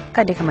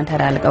 Kada ka manta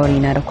da alƙawari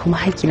na da kuma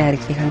haƙƙina da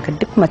ke kanka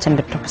duk macen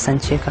da ta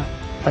kusance ka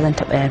ba zan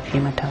taɓa yafe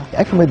mata ba.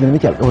 Ya kamar da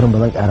nake alƙawarin ba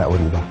zan ƙara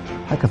aure ba.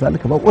 Haka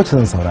zalika ba wacce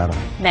zan saurara.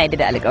 Na yadda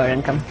da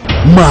alƙawarin kam.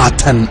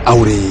 Matan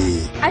aure.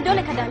 Ai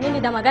dole ka dame ni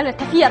da maganar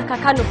tafiyar ka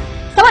Kano.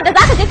 Saboda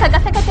zaka je ka ga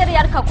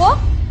sakatariyar ka ko?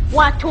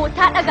 Wato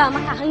ta daga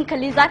maka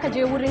hankali zaka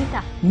je wurin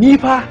ta. Ni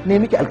fa ne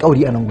miki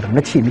alƙawari a nan gurin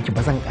na ce miki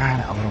ba zan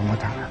ƙara auren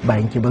wata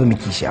bayan ke ba zan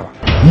miki shi ba.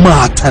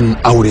 Matan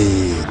aure.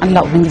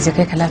 Allah ubangiji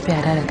kai ka lafiya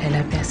da kai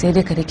lafiya sai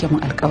dai ka rike mu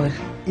alƙawari.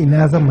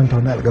 Ina zan manta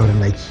wani alƙawarin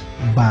naki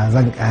ba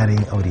zan ƙara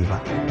yin aure ba.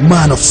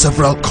 Man of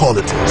several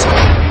qualities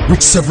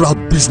with several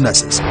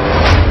businesses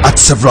at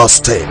several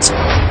states.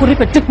 Ku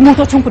rufe duk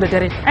motocinku da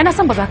dare. Ai na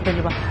san ba za ka gani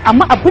ba.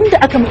 Amma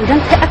abinda aka mu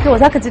idan kai aka yi wa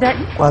za ka ji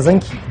daɗi?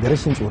 Kwazanki da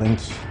rashin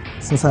tsoronki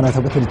sun sa na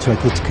tabbatar da cewa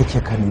ke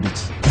cikakkiyar Kanuri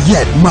ce.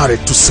 Yet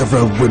married to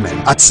several women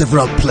at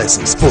several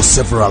places for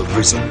several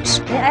reasons.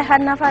 Ni ai har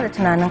na fara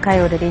tunanin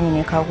kayo da dai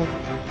ne kago.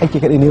 Ake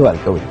kaɗai ne wa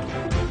alƙawari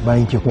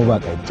bayan ke kuma ba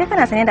ƙari. Ce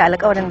kana sane da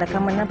alƙawarin da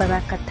kamar na ba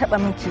za ka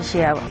taɓa min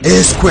kishiya ba.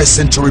 A Square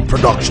Century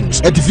Productions,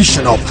 a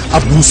division of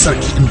Abu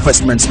Sarki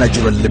Investments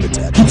Nigeria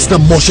Limited, keeps the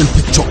motion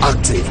picture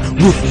active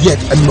with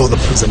yet another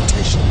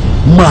presentation.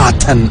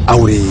 Matan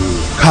Aure,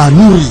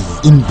 Kanuri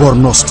in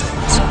Borno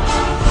State,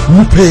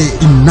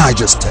 Nupe in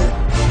Niger State,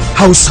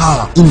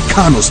 Hausa in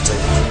Kano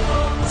State,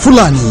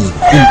 Fulani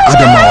in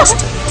Adamawa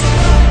State.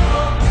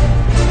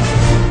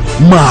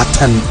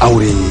 Matan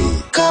Aure.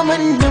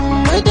 Kamannin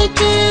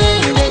madake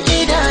da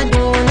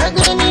idanu na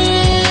gani,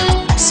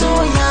 so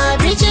ya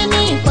bi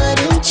jini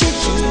farin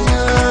ciki na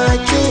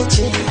ke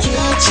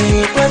ce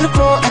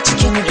farko a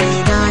cikin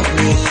raina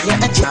ne ya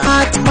aji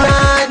Fatima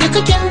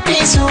duka kin fi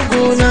so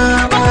gona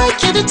ba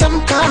ki da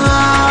tamka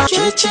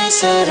ke ce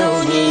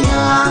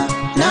sarauniya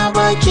na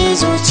baki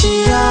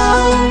zuciya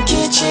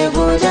ke ce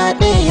guda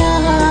ɗaya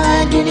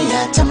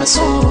duniya ta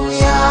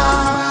masoya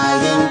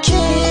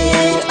yanke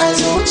a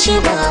zuci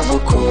babu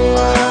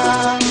kowa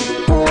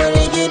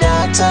wani gida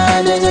ta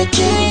daga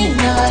ke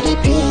na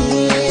rufe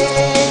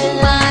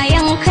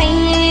bayan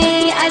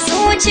kai a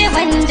zuci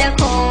banda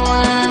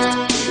kowa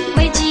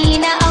miji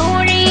na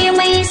aure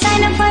mai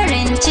san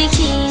farin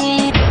ciki.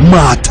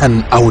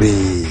 Matan aure.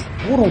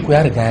 Burin ku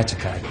ya riga ya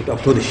cika ku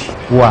dauko da shi.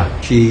 Wa?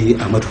 Shi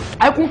Amadu.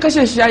 Ai kun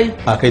kashe shi yayi.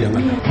 A kai da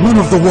Allah. One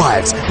of the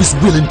wives is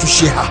willing to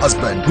share her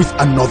husband with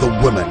another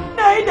woman.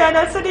 Na yi da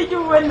na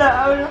sadakin wannan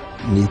aure.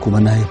 Ni kuma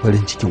na yi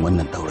farin cikin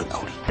wannan ɗaurin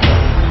aure.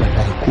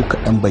 Wallahi ko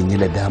kaɗan ban yi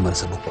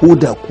nadamarsa ba ko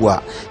da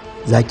kuwa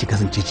za ki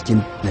kasance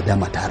cikin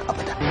nadama ta har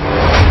abada.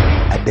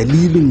 A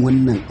dalilin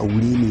wannan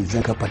aure ne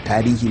zan kafa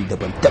tarihin da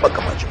ban taɓa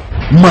kafa shi.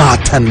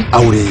 Matan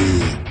aure.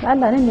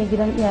 Allah nan ne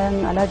gidan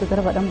iyayen Alhaji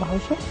Garba dan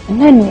Bahaushe?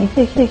 Nan ne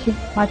ke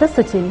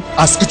matarsa ce ne.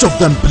 As each of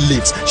them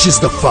believes she's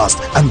the first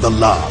and the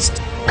last.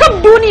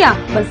 Kan duniya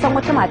ban san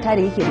wata mata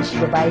da yake da shi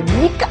ba bayan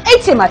ni kaɗai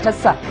ce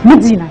matarsa.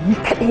 Mijina ni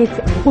kaɗai yake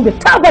amma bai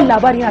taɓa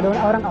labari yana da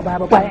wani auren a baya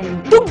ba bayan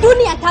ni. Duk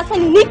duniya ta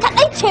sani ni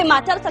kaɗai ce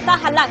matarsa ta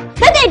halak.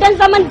 Sai dai idan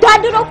zaman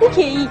dadiro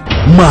kuke yi.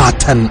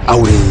 Matan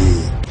aure.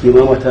 Ke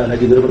ma mata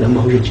Alhaji Garba dan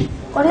Bahaushe ce.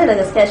 Kwarai da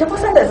gaskiya shi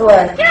kusan da zuwa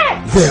na.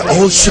 They're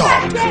all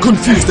shocked,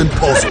 confused and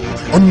puzzled.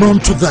 Unknown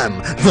to them,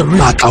 the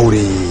real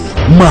aure.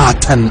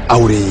 Matan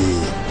aure.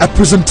 A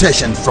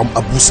presentation from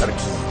Abu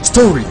Sarki.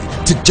 Story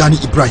Tijjani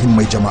Ibrahim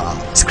Mai Jama'a.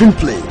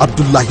 Screenplay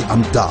Abdullahi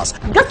Amdas.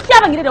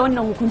 Gaskiya ban gida da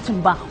wannan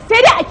hukuncin ba.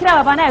 Sai dai a kira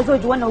babana ya zo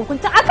ji wannan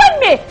hukuncin akan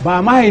me?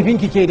 Ba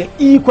mahaifinki ke da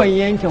ikon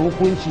yanke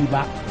hukunci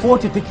ba.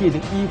 Kotu take da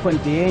ikon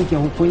ta yanke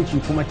hukunci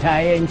kuma ta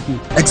yanke.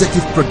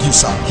 Executive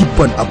Producer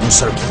Hibban Abu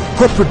Sarki.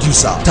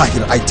 Co-producer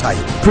Tahir Aitai.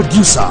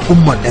 Producer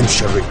Umman M.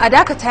 Sharif. A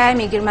dakata ya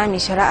mai girma mai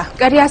shari'a.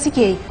 Ƙarya suke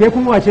yi. Ke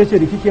kuma wace ce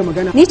da kike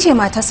magana? Ni ce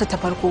matarsa ta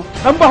farko.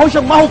 Dan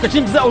Bahaushen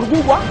mahaukacin da za a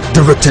rubuwa?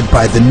 Directed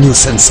by the new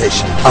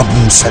sensation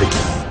Abu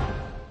Sarki.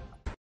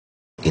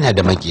 Ina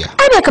da magiya.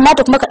 Ai bai kamata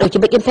kuma ka dauki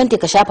bakin fenti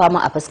ka shafa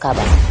min a fuska ba.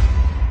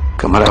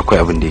 Kamar akwai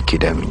abin da yake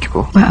damin ki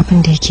ko? Ba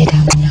abin da yake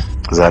damuna.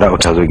 Zara'u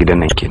ta zo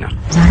gidan nan kenan.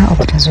 Zara'u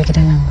ba ta zo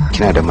gidan nan ba.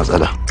 Kina da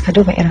matsala. Ka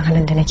duba irin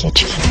halin da nake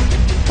ciki.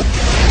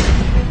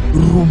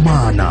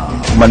 Rumana.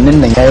 Umarnin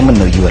nan yayi min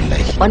nauyi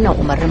wallahi. Wannan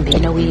umarnin bai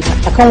nauyi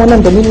ba. Akan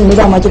wannan dalilin ne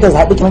dama kika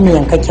zaɓi kuma mai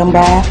yankakken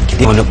baya.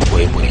 Ki wani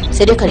boye.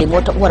 Sai dai ka nemi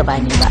wata uwar ba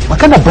ni ba.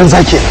 Magana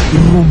banza ke.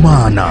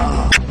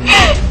 Rumana.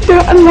 Dan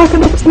Allah ka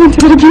nufi tsanin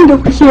jirgin da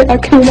kuke a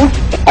kaina.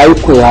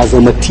 Aiko ya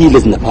zama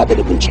tilas na fada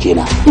da bincike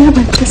na. Ya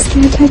ban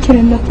gaskiya ta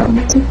kiran na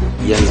farmatu.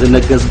 Yanzu na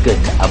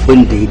gasgata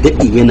abin da ya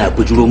daɗe yana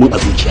bujuro min a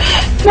zuciya.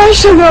 Na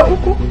shiga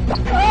uku.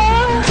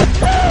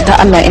 Da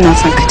Allah ina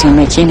son ka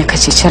taimake ni ka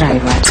ceci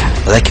rayuwata.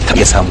 Ba za ki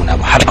taɓa samu na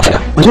ba har abada.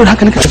 Ba zo da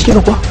haka nake a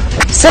cikin kuwa.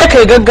 Sai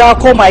kai gaggawa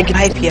koma gidan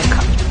mahaifiyarka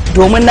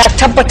domin na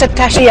tabbatar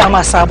ta shirya ma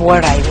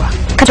sabuwar rayuwa.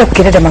 Kada ku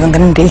kira da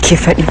maganganun da yake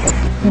faɗi.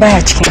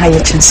 Baya cikin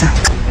hayyacinsa.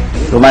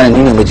 Rumana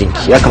ni ne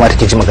mijinki, ya kamata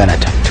ki ji magana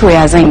ta. To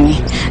ya zan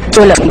yi?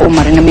 Dole in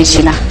umarni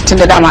mijina,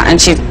 tunda dama an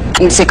ce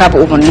sai ka bi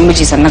umarnin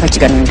miji sannan ka ci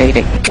ganin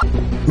daidai.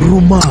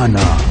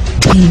 Rumana,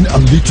 being a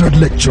literate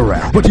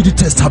lecturer, but he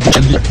detests having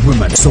elite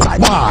women. So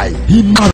why he married